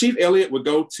 So Chief Elliott would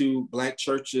go to Black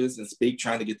churches and speak,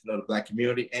 trying to get to know the Black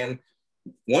community. And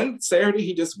one Saturday,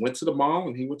 he just went to the mall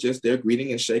and he was just there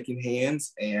greeting and shaking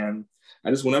hands. And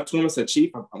I just went up to him and said, Chief,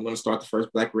 I'm going to start the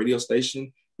first Black radio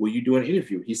station. Will you do an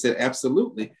interview? He said,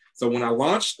 absolutely. So when I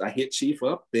launched, I hit Chief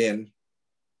up and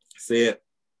said,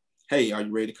 hey, are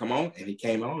you ready to come on? And he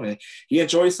came on and he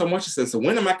enjoyed it so much. He said, so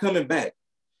when am I coming back?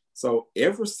 So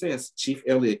ever since, Chief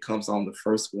Elliott comes on the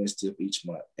first Wednesday of each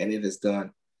month, and it has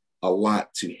done a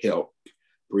lot to help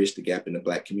bridge the gap in the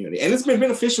Black community. And it's been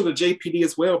beneficial to JPD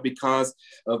as well because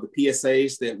of the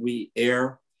PSAs that we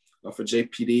air for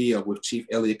JPD with Chief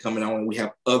Elliott coming on, and we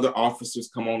have other officers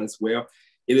come on as well.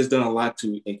 It has done a lot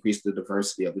to increase the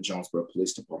diversity of the Jonesboro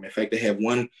Police Department. In fact, they have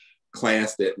one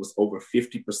class that was over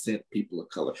 50% people of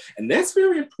color. And that's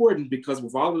very important because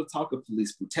with all of the talk of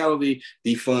police brutality,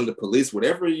 defund the police,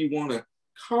 whatever you want to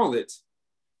call it,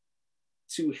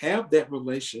 to have that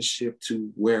relationship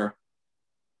to where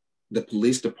the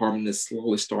police department is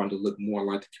slowly starting to look more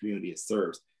like the community it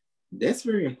serves. That's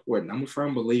very important. I'm a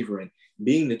firm believer in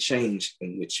being the change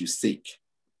in which you seek.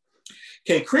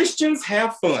 Can Christians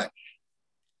have fun?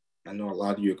 I know a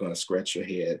lot of you are going to scratch your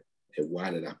head at why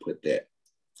did I put that?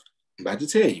 I'm about to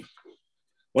tell you.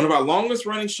 One of our longest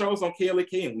running shows on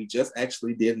KLEK, and we just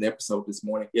actually did an episode this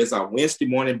morning, is our Wednesday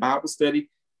morning Bible study,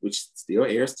 which still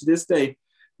airs to this day.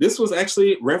 This was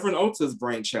actually Reverend Ota's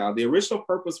brainchild. The original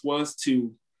purpose was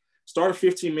to start a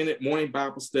 15-minute morning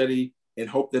Bible study and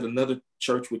hope that another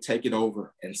church would take it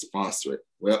over and sponsor it.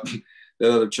 Well,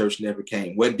 that other church never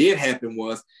came. What did happen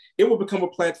was it would become a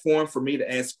platform for me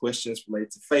to ask questions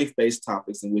related to faith-based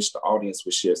topics in which the audience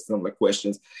would share similar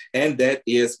questions. And that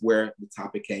is where the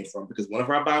topic came from, because one of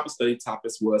our Bible study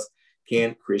topics was,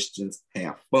 can Christians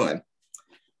have fun?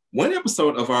 One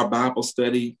episode of our Bible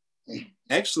study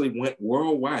actually went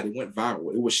worldwide. It went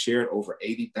viral. It was shared over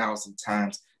 80,000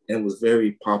 times and was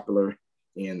very popular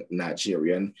in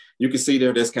Nigeria. And you can see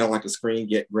there's kind of like a screen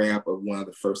grab of one of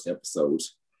the first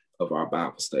episodes of our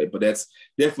Bible study. But that's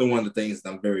definitely one of the things that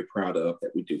I'm very proud of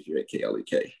that we do here at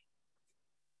KLEK.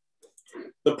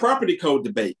 The property code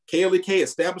debate. KLEK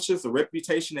establishes a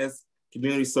reputation as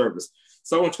community service.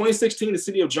 So in 2016, the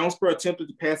city of Jonesboro attempted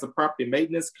to pass a property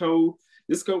maintenance code.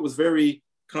 This code was very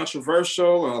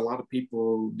controversial. A lot of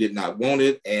people did not want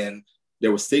it, and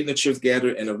there were signatures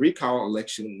gathered, and a recall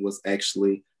election was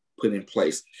actually put in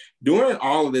place. During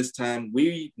all of this time,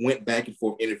 we went back and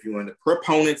forth interviewing the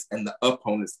proponents and the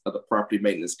opponents of the property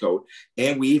maintenance code,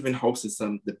 and we even hosted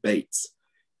some debates.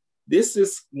 This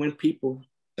is when people,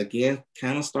 again,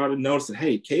 kind of started noticing,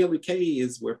 hey, KLEK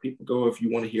is where people go if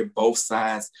you want to hear both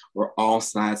sides or all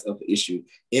sides of the issue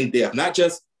in depth, not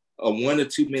just a 1 or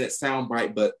 2 minute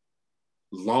soundbite, but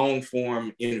long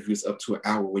form interviews up to an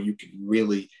hour where you can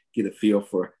really get a feel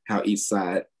for how each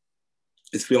side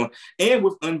is feeling, and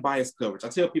with unbiased coverage. I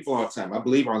tell people all the time, I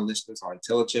believe our listeners are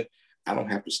intelligent. I don't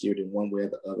have to steer them one way or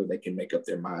the other. They can make up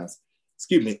their minds,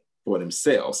 for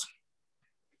themselves.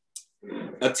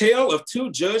 A tale of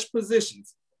two judge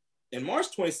positions. In March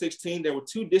 2016, there were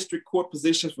 2 district court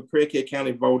positions for Craighead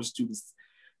County voters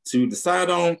to decide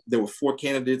on. There were 4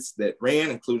 candidates that ran,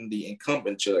 including the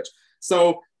incumbent judge.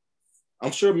 So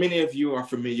I'm sure many of you are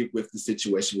familiar with the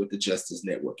situation with the Justice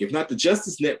Network. If not, the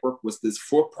Justice Network was this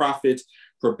for-profit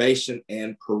probation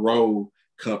and parole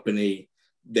company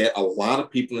that a lot of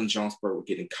people in Jonesboro were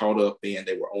getting caught up in.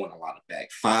 They were owing a lot of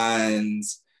back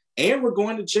fines and were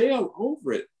going to jail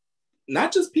over it.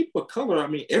 Not just people of color, I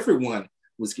mean, everyone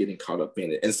was getting caught up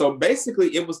in it. And so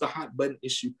basically it was the hot button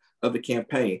issue of the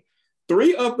campaign.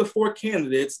 3 of the 4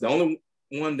 candidates, the only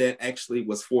one that actually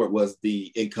was for it was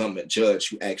the incumbent judge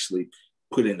who actually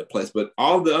put it into place, but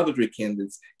all the other 3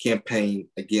 candidates campaigned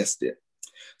against it.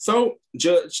 So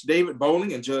Judge David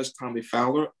Bowling and Judge Tommy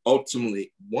Fowler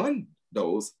ultimately won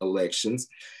those elections.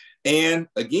 And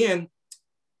again,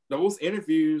 those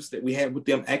interviews that we had with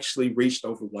them actually reached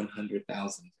over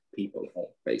 100,000 people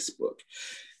Facebook.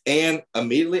 And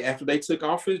immediately after they took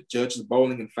office, Judges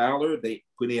Bowling and Fowler, they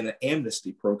put in an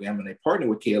amnesty program, and they partnered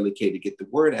with KLEK to get the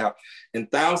word out. And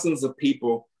thousands of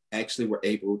people actually were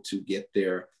able to get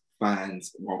their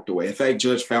fines walked away. In fact,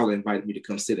 Judge Fowler invited me to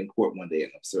come sit in court one day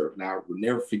and observe. Now, I will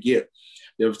never forget,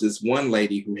 there was this one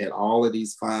lady who had all of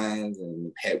these fines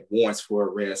and had warrants for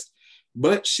arrest,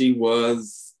 but she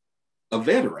was a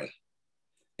veteran.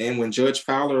 And when Judge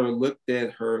Fowler looked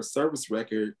at her service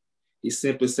record, he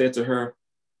simply said to her,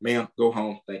 "Ma'am, go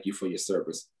home. Thank you for your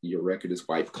service. Your record is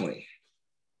wiped clean."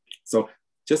 So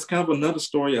just kind of another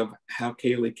story of how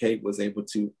KLEK was able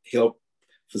to help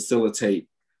facilitate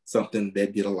something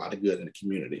that did a lot of good in the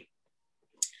community.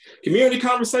 Community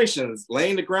Conversations,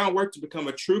 laying the groundwork to become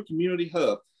a true community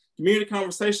hub. Community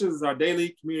Conversations is our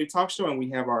daily community talk show, and we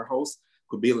have our host,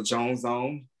 Kubila Jones,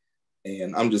 on.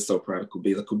 And I'm just so proud of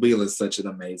Kubila. Kubila is such an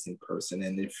amazing person.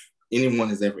 And if anyone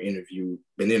has ever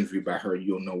been interviewed by her,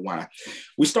 you'll know why.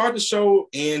 We started the show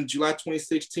in July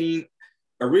 2016.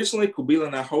 Originally, Kubila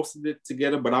and I hosted it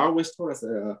together, but I always told her, I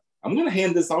said, I'm going to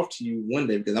hand this off to you one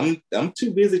day because I'm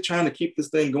too busy trying to keep this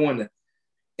thing going.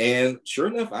 And sure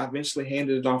enough, I eventually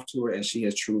handed it off to her, and she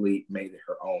has truly made it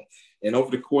her own. And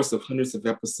over the course of hundreds of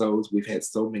episodes, we've had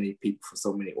so many people for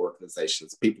so many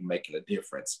organizations, people making a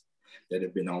difference that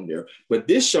have been on there. But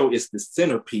this show is the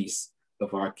centerpiece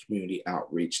of our community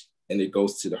outreach, and it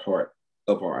goes to the heart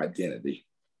of our identity.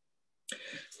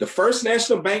 The First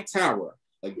National Bank Tower,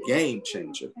 a game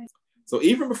changer. So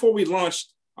even before we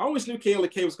launched, I always knew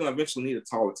KLEK was going to eventually need a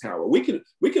taller tower. We could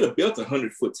have built a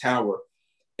 100-foot tower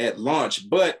at launch,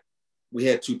 but we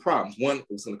had two problems. One, it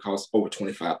was going to cost over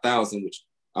 $25,000, which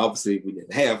obviously we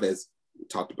didn't have, as we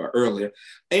talked about earlier.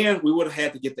 And we would have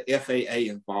had to get the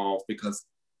FAA involved because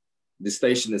the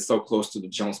station is so close to the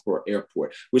Jonesboro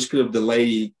airport, which could have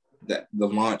delayed the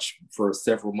launch for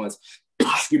several months,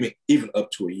 excuse me, even up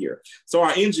to a year. So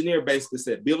our engineer basically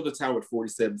said, build a tower at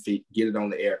 47 feet, get it on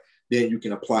the air, then you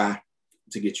can apply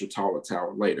to get your taller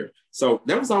tower later. So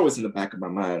that was always in the back of my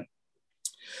mind.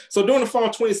 So during the fall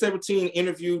 2017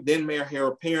 interview, then Mayor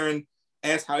Harold Perrin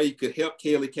asked how he could help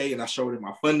KLEK, and I showed him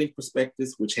my funding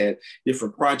prospectus, which had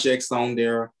different projects on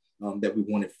there that we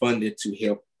wanted funded to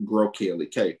help grow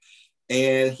KLEK.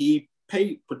 And he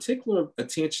paid particular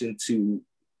attention to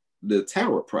the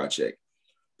tower project.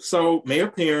 So Mayor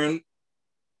Perrin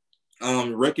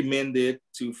recommended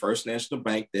to First National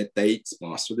Bank that they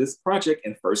sponsor this project,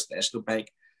 and First National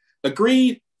Bank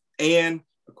agreed. And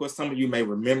of course, some of you may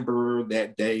remember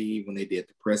that day when they did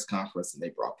the press conference and they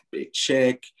brought the big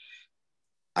check.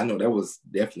 I know that was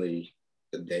definitely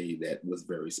a day that was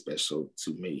very special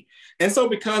to me. And so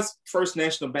because First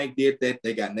National Bank did that,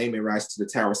 they got naming rights to the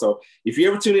tower. So if you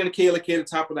ever tune in to KLEK at the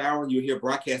top of the hour, you'll hear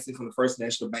broadcasting from the First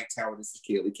National Bank Tower. This is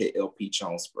KLEK LP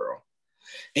Jonesboro.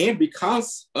 And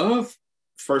because of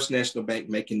First National Bank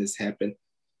making this happen,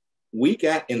 we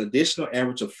got an additional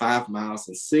average of 5 miles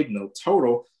in signal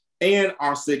total, and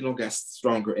our signal got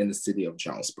stronger in the city of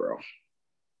Jonesboro.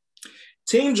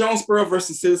 Team Jonesboro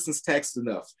versus Citizens Tax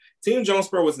Enough. Team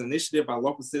Jonesboro was an initiative by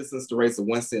local citizens to raise a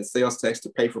 1-cent sales tax to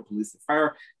pay for police and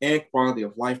fire and quality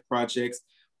of life projects.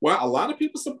 While a lot of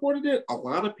people supported it, a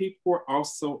lot of people were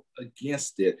also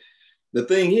against it. The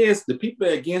thing is, the people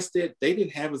that are against it, they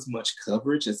didn't have as much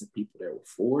coverage as the people that were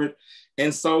for it.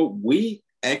 And so we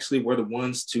actually were the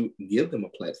ones to give them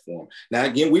a platform. Now,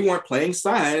 again, we weren't playing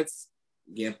sides.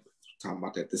 Again, talking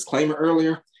about that disclaimer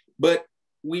earlier, but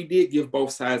we did give both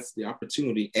sides the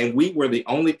opportunity, and we were the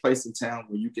only place in town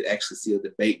where you could actually see a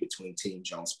debate between Team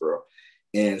Jonesboro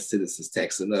and Citizens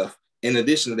Tax Enough. In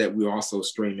addition to that, we were also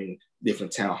streaming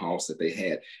different town halls that they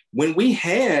had. When we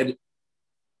had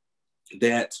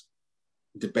that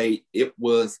debate, it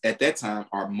was at that time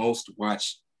our most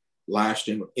watched live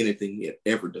stream of anything we had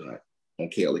ever done on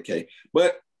KLEK.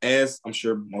 But as I'm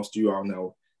sure most of you all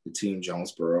know, the Team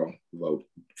Jonesboro vote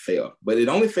failed, but it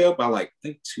only failed by like, I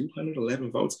think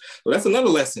 211 votes. So that's another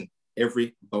lesson.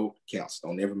 Every vote counts.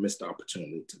 Don't ever miss the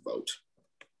opportunity to vote.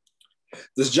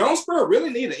 Does Jonesboro really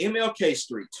need an MLK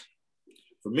Street?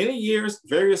 For many years,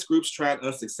 various groups tried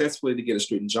unsuccessfully to get a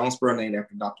street in Jonesboro named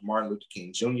after Dr. Martin Luther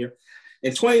King Jr.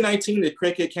 In 2019, the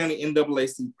KLEK County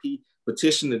NAACP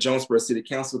petitioned the Jonesboro City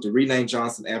Council to rename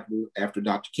Johnson Avenue after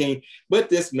Dr. King, but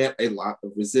this met a lot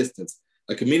of resistance.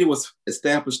 A committee was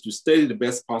established to study the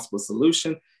best possible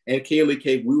solution, and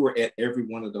KLEK, we were at every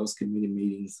one of those committee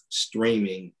meetings,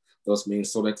 streaming those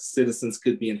meetings so that the citizens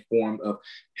could be informed of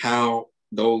how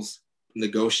those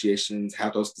negotiations, how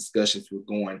those discussions were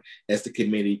going as the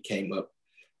committee came up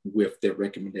with their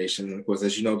recommendation. And of course,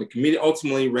 as you know, the committee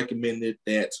ultimately recommended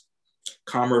that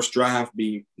Commerce Drive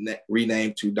be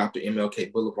renamed to Dr.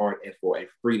 MLK Boulevard and for a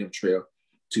Freedom Trail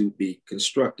to be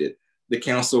constructed. The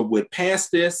council would pass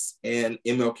this, and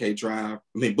MLK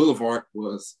Boulevard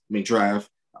Drive.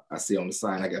 I see on the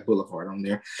sign, I got Boulevard on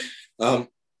there.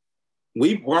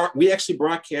 We actually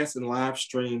broadcast and live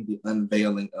streamed the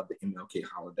unveiling of the MLK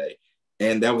holiday.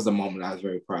 And that was a moment I was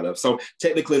very proud of. So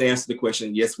technically, to answer the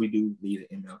question, yes, we do need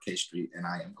an MLK Street. And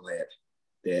I am glad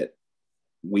that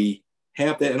we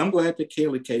have that. And I'm glad that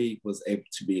KLEK was able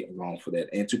to be along for that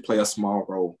and to play a small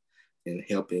role in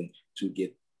helping to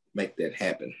make that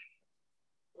happen.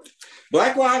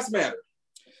 Black Lives Matter.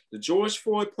 The George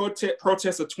Floyd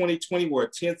protests of 2020 were a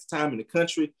tense time in the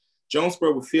country.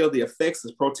 Jonesboro would feel the effects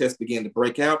as protests began to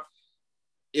break out.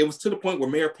 It was to the point where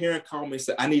Mayor Perrin called me and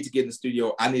said, I need to get in the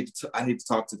studio. I need to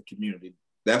talk to the community.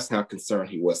 That's how concerned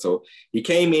he was. So he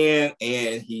came in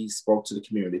and he spoke to the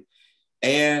community.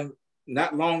 And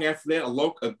not long after that,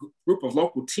 a group of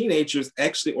local teenagers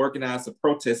actually organized a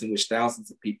protest in which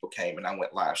thousands of people came, and I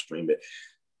went live stream it.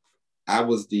 I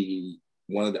was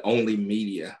one of the only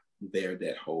media there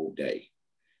that whole day.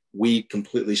 We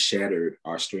completely shattered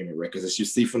our streaming records. As you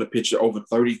see from the picture, over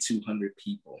 3,200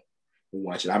 people who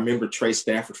watched it. I remember Trey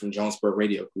Stafford from Jonesboro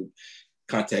Radio Group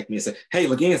contacted me and said, hey,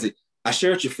 LaGanzie, I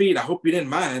shared your feed. I hope you didn't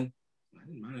mind. I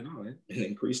didn't mind at all. It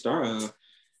increased our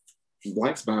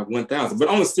likes by 1,000. But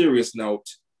on a serious note,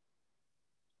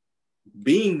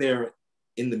 being there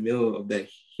in the middle of that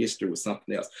history was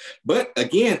something else. But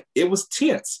again, it was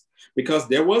tense because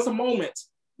there was a moment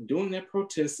during that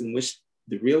protest in which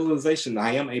the realization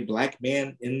I am a Black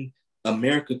man in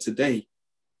America today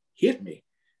hit me.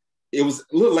 It was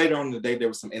a little later on in the day, there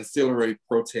was some ancillary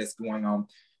protests going on.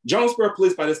 Jonesboro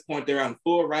police, by this point, they're on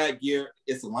full riot gear.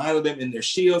 It's a line of them in their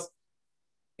shields.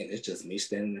 And it's just me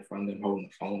standing in front of them holding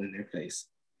the phone in their face.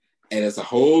 And there's a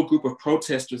whole group of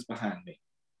protesters behind me.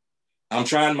 I'm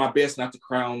trying my best not to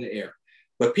cry on the air.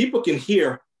 But people can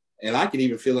hear, and I can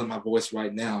even feel in my voice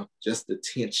right now, just the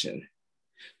tension.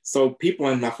 So people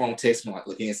on my phone text me like,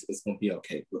 look, it's going to be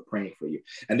okay. We're praying for you.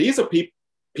 And these are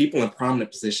people in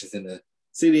prominent positions in the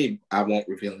city. I won't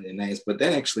reveal their names, but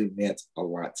that actually meant a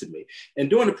lot to me. And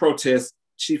during the protest,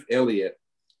 Chief Elliott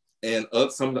and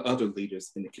some of the other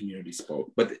leaders in the community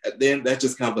spoke. But then that's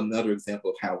just kind of another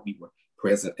example of how we were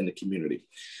present in the community.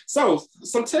 So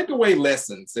some takeaway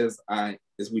lessons as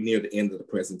we near the end of the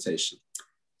presentation.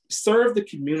 Serve the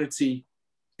community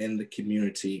and the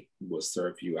community will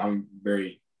serve you. I'm a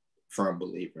very firm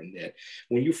believer in that.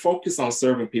 When you focus on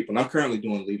serving people, and I'm currently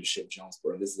doing leadership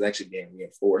Jonesboro, and this is actually being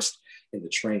reinforced in the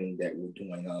training that we're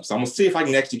doing. So I'm gonna see if I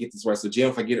can actually get this right. So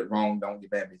Jim, if I get it wrong, don't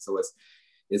get mad at me. So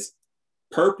it's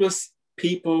purpose,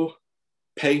 people,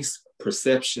 pace,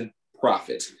 perception,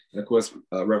 profit. And of course,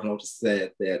 Reverend Otis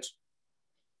said that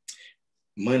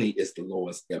money is the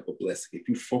lowest ever blessing. If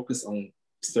you focus on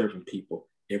serving people,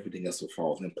 everything else will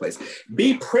fall in place.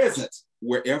 Be present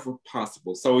wherever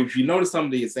possible. So if you notice some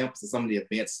of the examples of some of the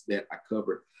events that I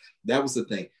covered, that was the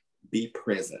thing. Be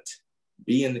present.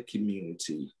 Be in the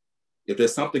community. If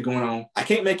there's something going on, I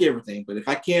can't make everything, but if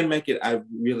I can make it, I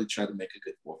really try to make a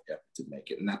good effort to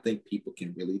make it. And I think people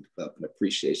can really develop an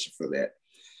appreciation for that.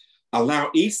 Allow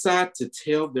each side to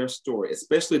tell their story,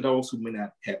 especially those who may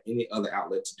not have any other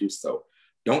outlet to do so.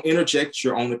 Don't interject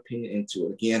your own opinion into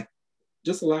it. Again,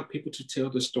 just allow people to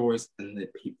tell their stories and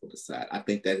let people decide. I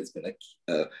think that has been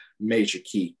a major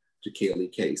key to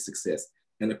KLEK's success.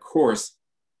 And of course,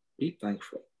 be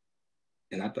thankful.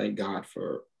 And I thank God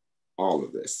for all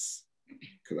of this,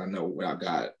 because I know without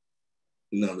God,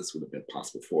 none of this would have been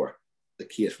possible for the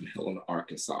kid from Helena,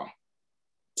 Arkansas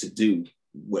to do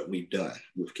what we've done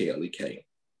with KLEK.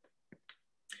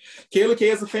 KLEK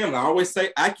is a family. I always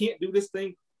say, I can't do this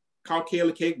thing called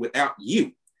KLEK without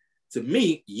you. To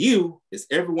me, you is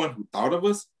everyone who thought of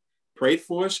us, prayed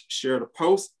for us, shared a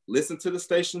post, listened to the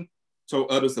station,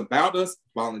 told others about us,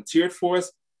 volunteered for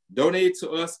us, donated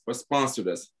to us, or sponsored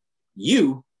us.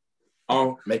 You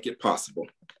all make it possible.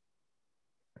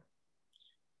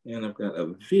 And I've got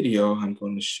a video I'm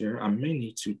going to share. I may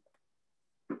need to,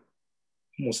 I'm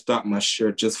going to stop my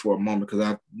share just for a moment because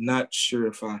I'm not sure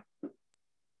if I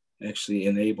actually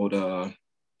enabled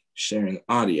sharing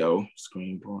audio,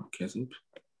 screen broadcast. Oops.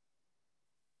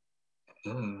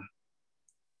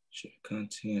 Share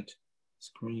content,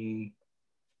 screen,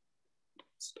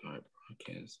 start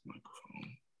broadcast,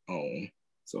 microphone on.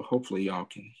 So hopefully y'all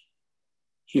can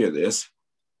hear this.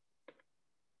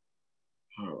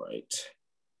 All right.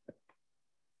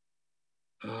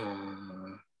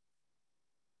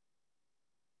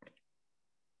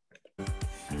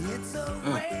 It's a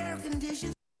rare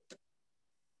condition.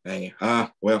 Dang.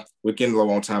 Well, we're getting low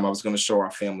on time. I was going to show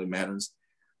our Family Matters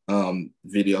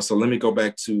video. So let me go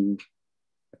back to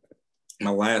my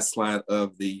last slide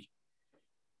of the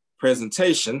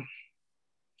presentation.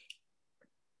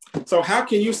 So how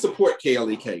can you support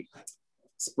KLEK?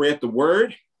 Spread the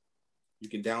word. You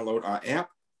can download our app,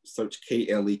 search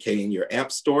KLEK in your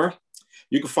app store.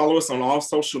 You can follow us on all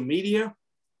social media,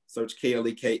 search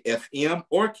KLEK FM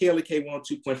or KLEK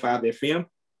 102.5 FM.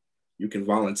 You can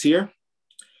volunteer.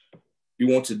 If you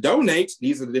want to donate,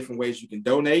 these are the different ways you can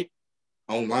donate.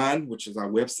 Online, which is our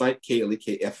website,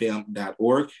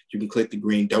 klekfm.org. You can click the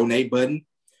green donate button.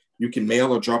 You can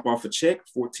mail or drop off a check,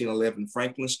 1411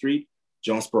 Franklin Street,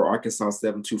 Jonesboro, Arkansas,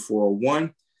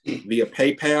 72401, via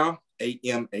PayPal,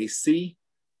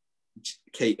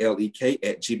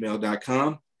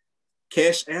 AMACKLEK@gmail.com.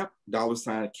 Cash App,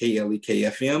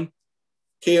 $KLEKFM,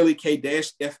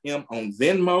 KLEK-FM on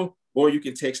Venmo, or you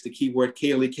can text the keyword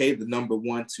KLEK, the number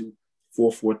 1 to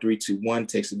 44321,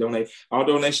 text to donate. All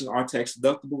donations are tax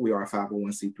deductible. We are a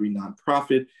 501c3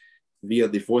 nonprofit via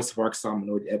the Voice of Arkansas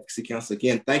Minority Advocacy Council.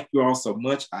 Again, thank you all so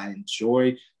much. I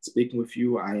enjoyed speaking with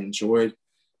you. I enjoyed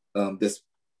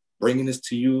bringing this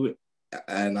to you,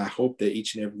 and I hope that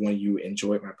each and every one of you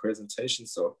enjoyed my presentation.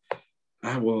 So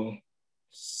I will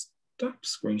stop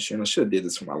screen sharing. I should have did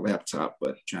this from my laptop, but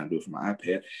I'm trying to do it from my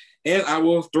iPad. And I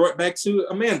will throw it back to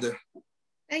Amanda.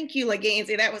 Thank you,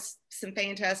 LaGanzie. That was some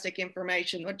fantastic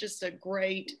information. Just a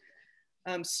great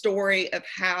story of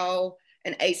how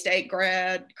an A-State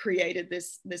grad created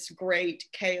this great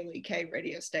KLEK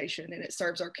radio station, and it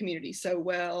serves our community so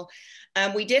well.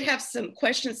 We did have some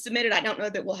questions submitted. I don't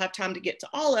know that we'll have time to get to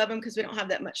all of them because we don't have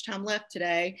that much time left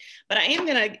today, but I am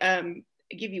going to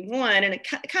give you one, and it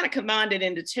kind of combined it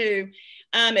into two.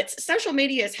 It's social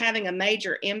media is having a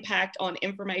major impact on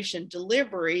information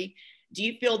delivery. Do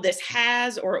you feel this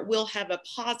has or it will have a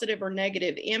positive or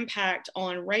negative impact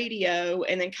on radio?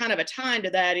 And then kind of a tie into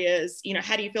that is,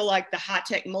 how do you feel like the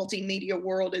high-tech multimedia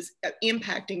world is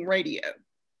impacting radio?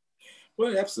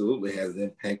 Well, it absolutely has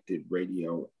impacted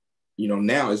radio.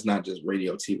 Now it's not just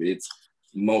radio, TV, it's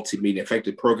multimedia. In fact,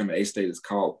 the program at A-State is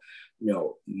called,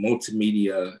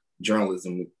 multimedia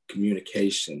journalism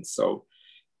communication. So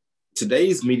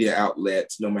today's media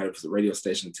outlets, no matter if it's a radio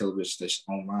station, television station,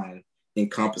 online,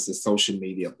 encompasses social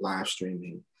media, live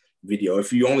streaming, video.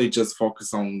 If you only just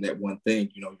focus on that one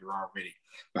thing, you're already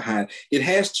behind. It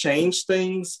has changed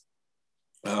things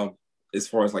as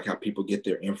far as like how people get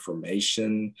their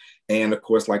information. And of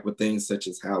course, like with things such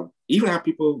as how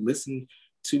people listen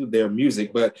to their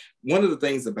music. But one of the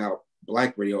things about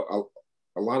Black radio,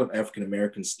 a lot of African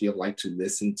Americans still like to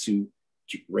listen to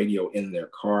radio in their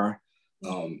car.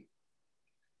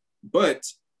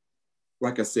 But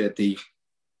like I said,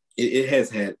 it has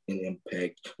had an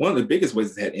impact. One of the biggest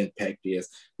ways it's had impact is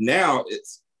now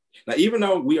even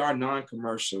though we are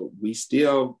non-commercial, we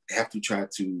still have to try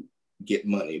to get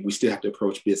money. We still have to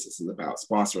approach businesses about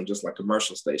sponsoring, just like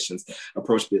commercial stations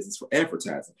approach business for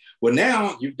advertising. Well,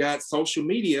 now you've got social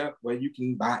media where you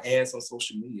can buy ads on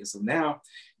social media. So now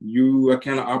you are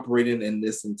kind of operating in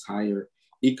this entire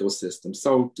ecosystem.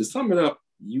 So to sum it up,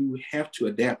 you have to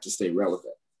adapt to stay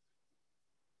relevant.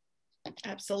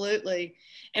 Absolutely.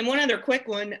 And one other quick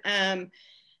one,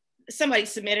 somebody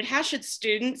submitted, how should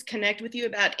students connect with you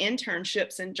about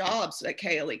internships and jobs at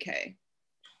KLEK?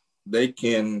 They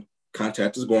can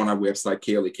contact us, go on our website,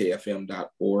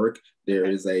 klekfm.org. There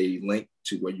is a link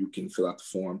to where you can fill out the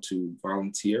form to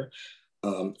volunteer.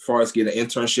 As far as getting an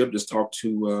internship, just talk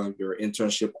to your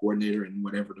internship coordinator in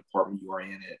whatever department you are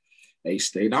in at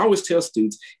A-State. I always tell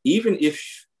students, even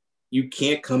if you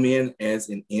can't come in as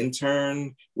an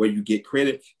intern where you get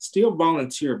credit, still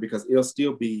volunteer because it'll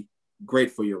still be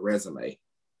great for your resume.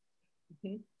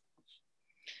 Mm-hmm.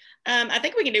 I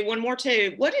think we can do one more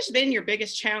too. What has been your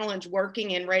biggest challenge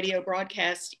working in radio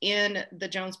broadcast in the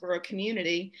Jonesboro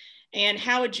community? And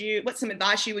what's some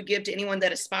advice you would give to anyone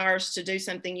that aspires to do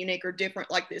something unique or different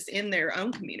like this in their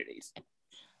own communities?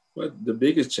 Well, the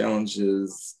biggest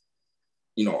challenges,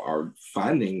 are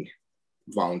finding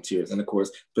volunteers. And of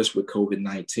course, especially with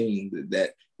COVID-19,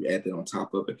 that you add that on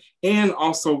top of it. And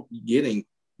also getting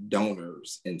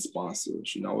donors and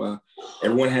sponsors.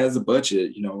 Everyone has a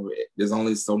budget. There's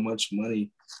only so much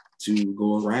money to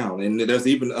go around. And there's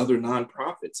even other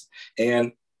nonprofits.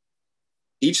 And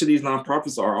each of these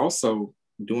nonprofits are also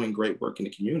doing great work in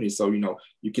the community. So,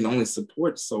 you can only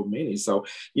support so many. So,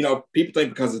 people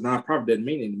think because it's nonprofit doesn't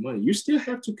mean any money. You still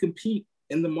have to compete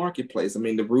in the marketplace. I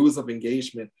mean, the rules of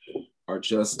engagement are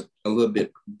just a little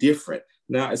bit different.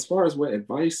 Now, as far as what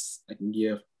advice I can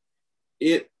give,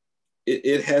 it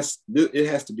has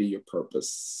to be your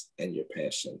purpose and your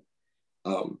passion.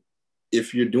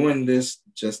 If you're doing this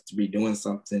just to be doing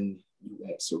something, you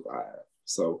won't survive.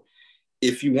 So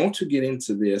if you want to get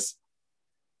into this,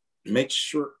 make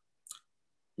sure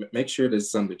make sure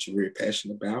there's something that you're very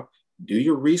passionate about. Do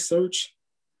your research,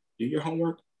 do your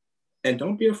homework, and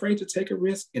don't be afraid to take a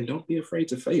risk, and don't be afraid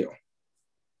to fail.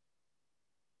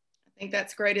 I think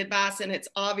that's great advice, and it's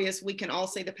obvious we can all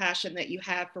see the passion that you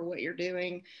have for what you're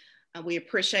doing. We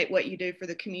appreciate what you do for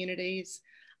the communities,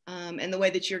 and the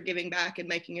way that you're giving back and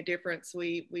making a difference.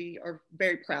 We are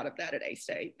very proud of that at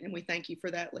A-State, and we thank you for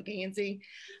that, LaGanzie.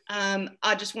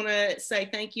 I just want to say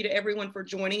thank you to everyone for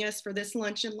joining us for this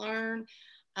Lunch and Learn.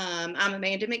 I'm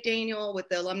Amanda McDaniel with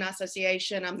the Alumni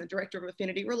Association. I'm the Director of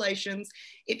Affinity Relations.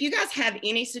 If you guys have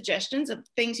any suggestions of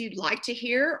things you'd like to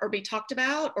hear or be talked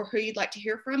about, or who you'd like to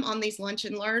hear from on these Lunch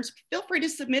and Learns, feel free to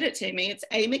submit it to me. It's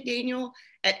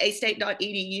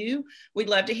amcdaniel@astate.edu. We'd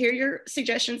love to hear your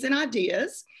suggestions and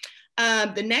ideas.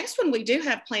 The next one we do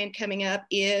have planned coming up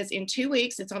is in 2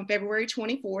 weeks. It's on February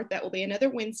 24th. That will be another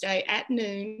Wednesday at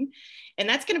noon. And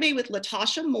that's going to be with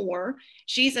Latasha Moore.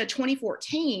 She's a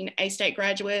 2014 A-State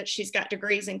graduate. She's got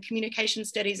degrees in communication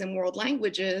studies and world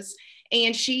languages.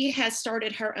 And she has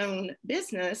started her own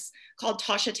business called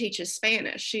Tasha Teaches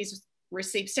Spanish. She's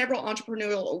received several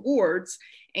entrepreneurial awards,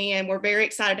 and we're very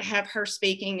excited to have her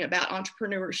speaking about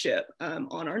entrepreneurship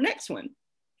on our next one.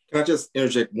 Can I just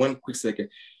interject one quick second?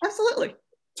 Absolutely.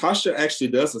 Tasha actually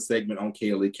does a segment on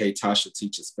KLEK, Tasha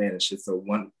Teaches Spanish. It's a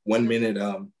one minute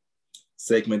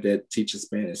segment that teaches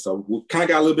Spanish. So we kind of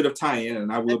got a little bit of tie-in,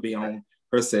 and I will be on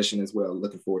her session as well.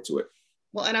 Looking forward to it.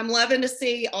 Well, and I'm loving to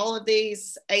see all of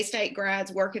these A-State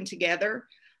grads working together.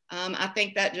 I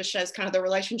think that just shows kind of the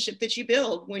relationship that you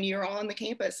build when you're on the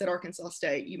campus at Arkansas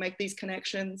State. You make these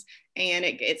connections, and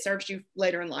it serves you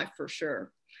later in life for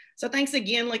sure. So thanks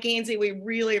again, LaGanzie. We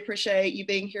really appreciate you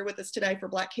being here with us today for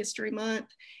Black History Month.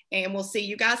 And we'll see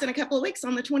you guys in a couple of weeks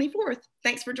on the 24th.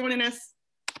 Thanks for joining us.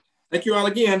 Thank you all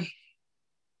again.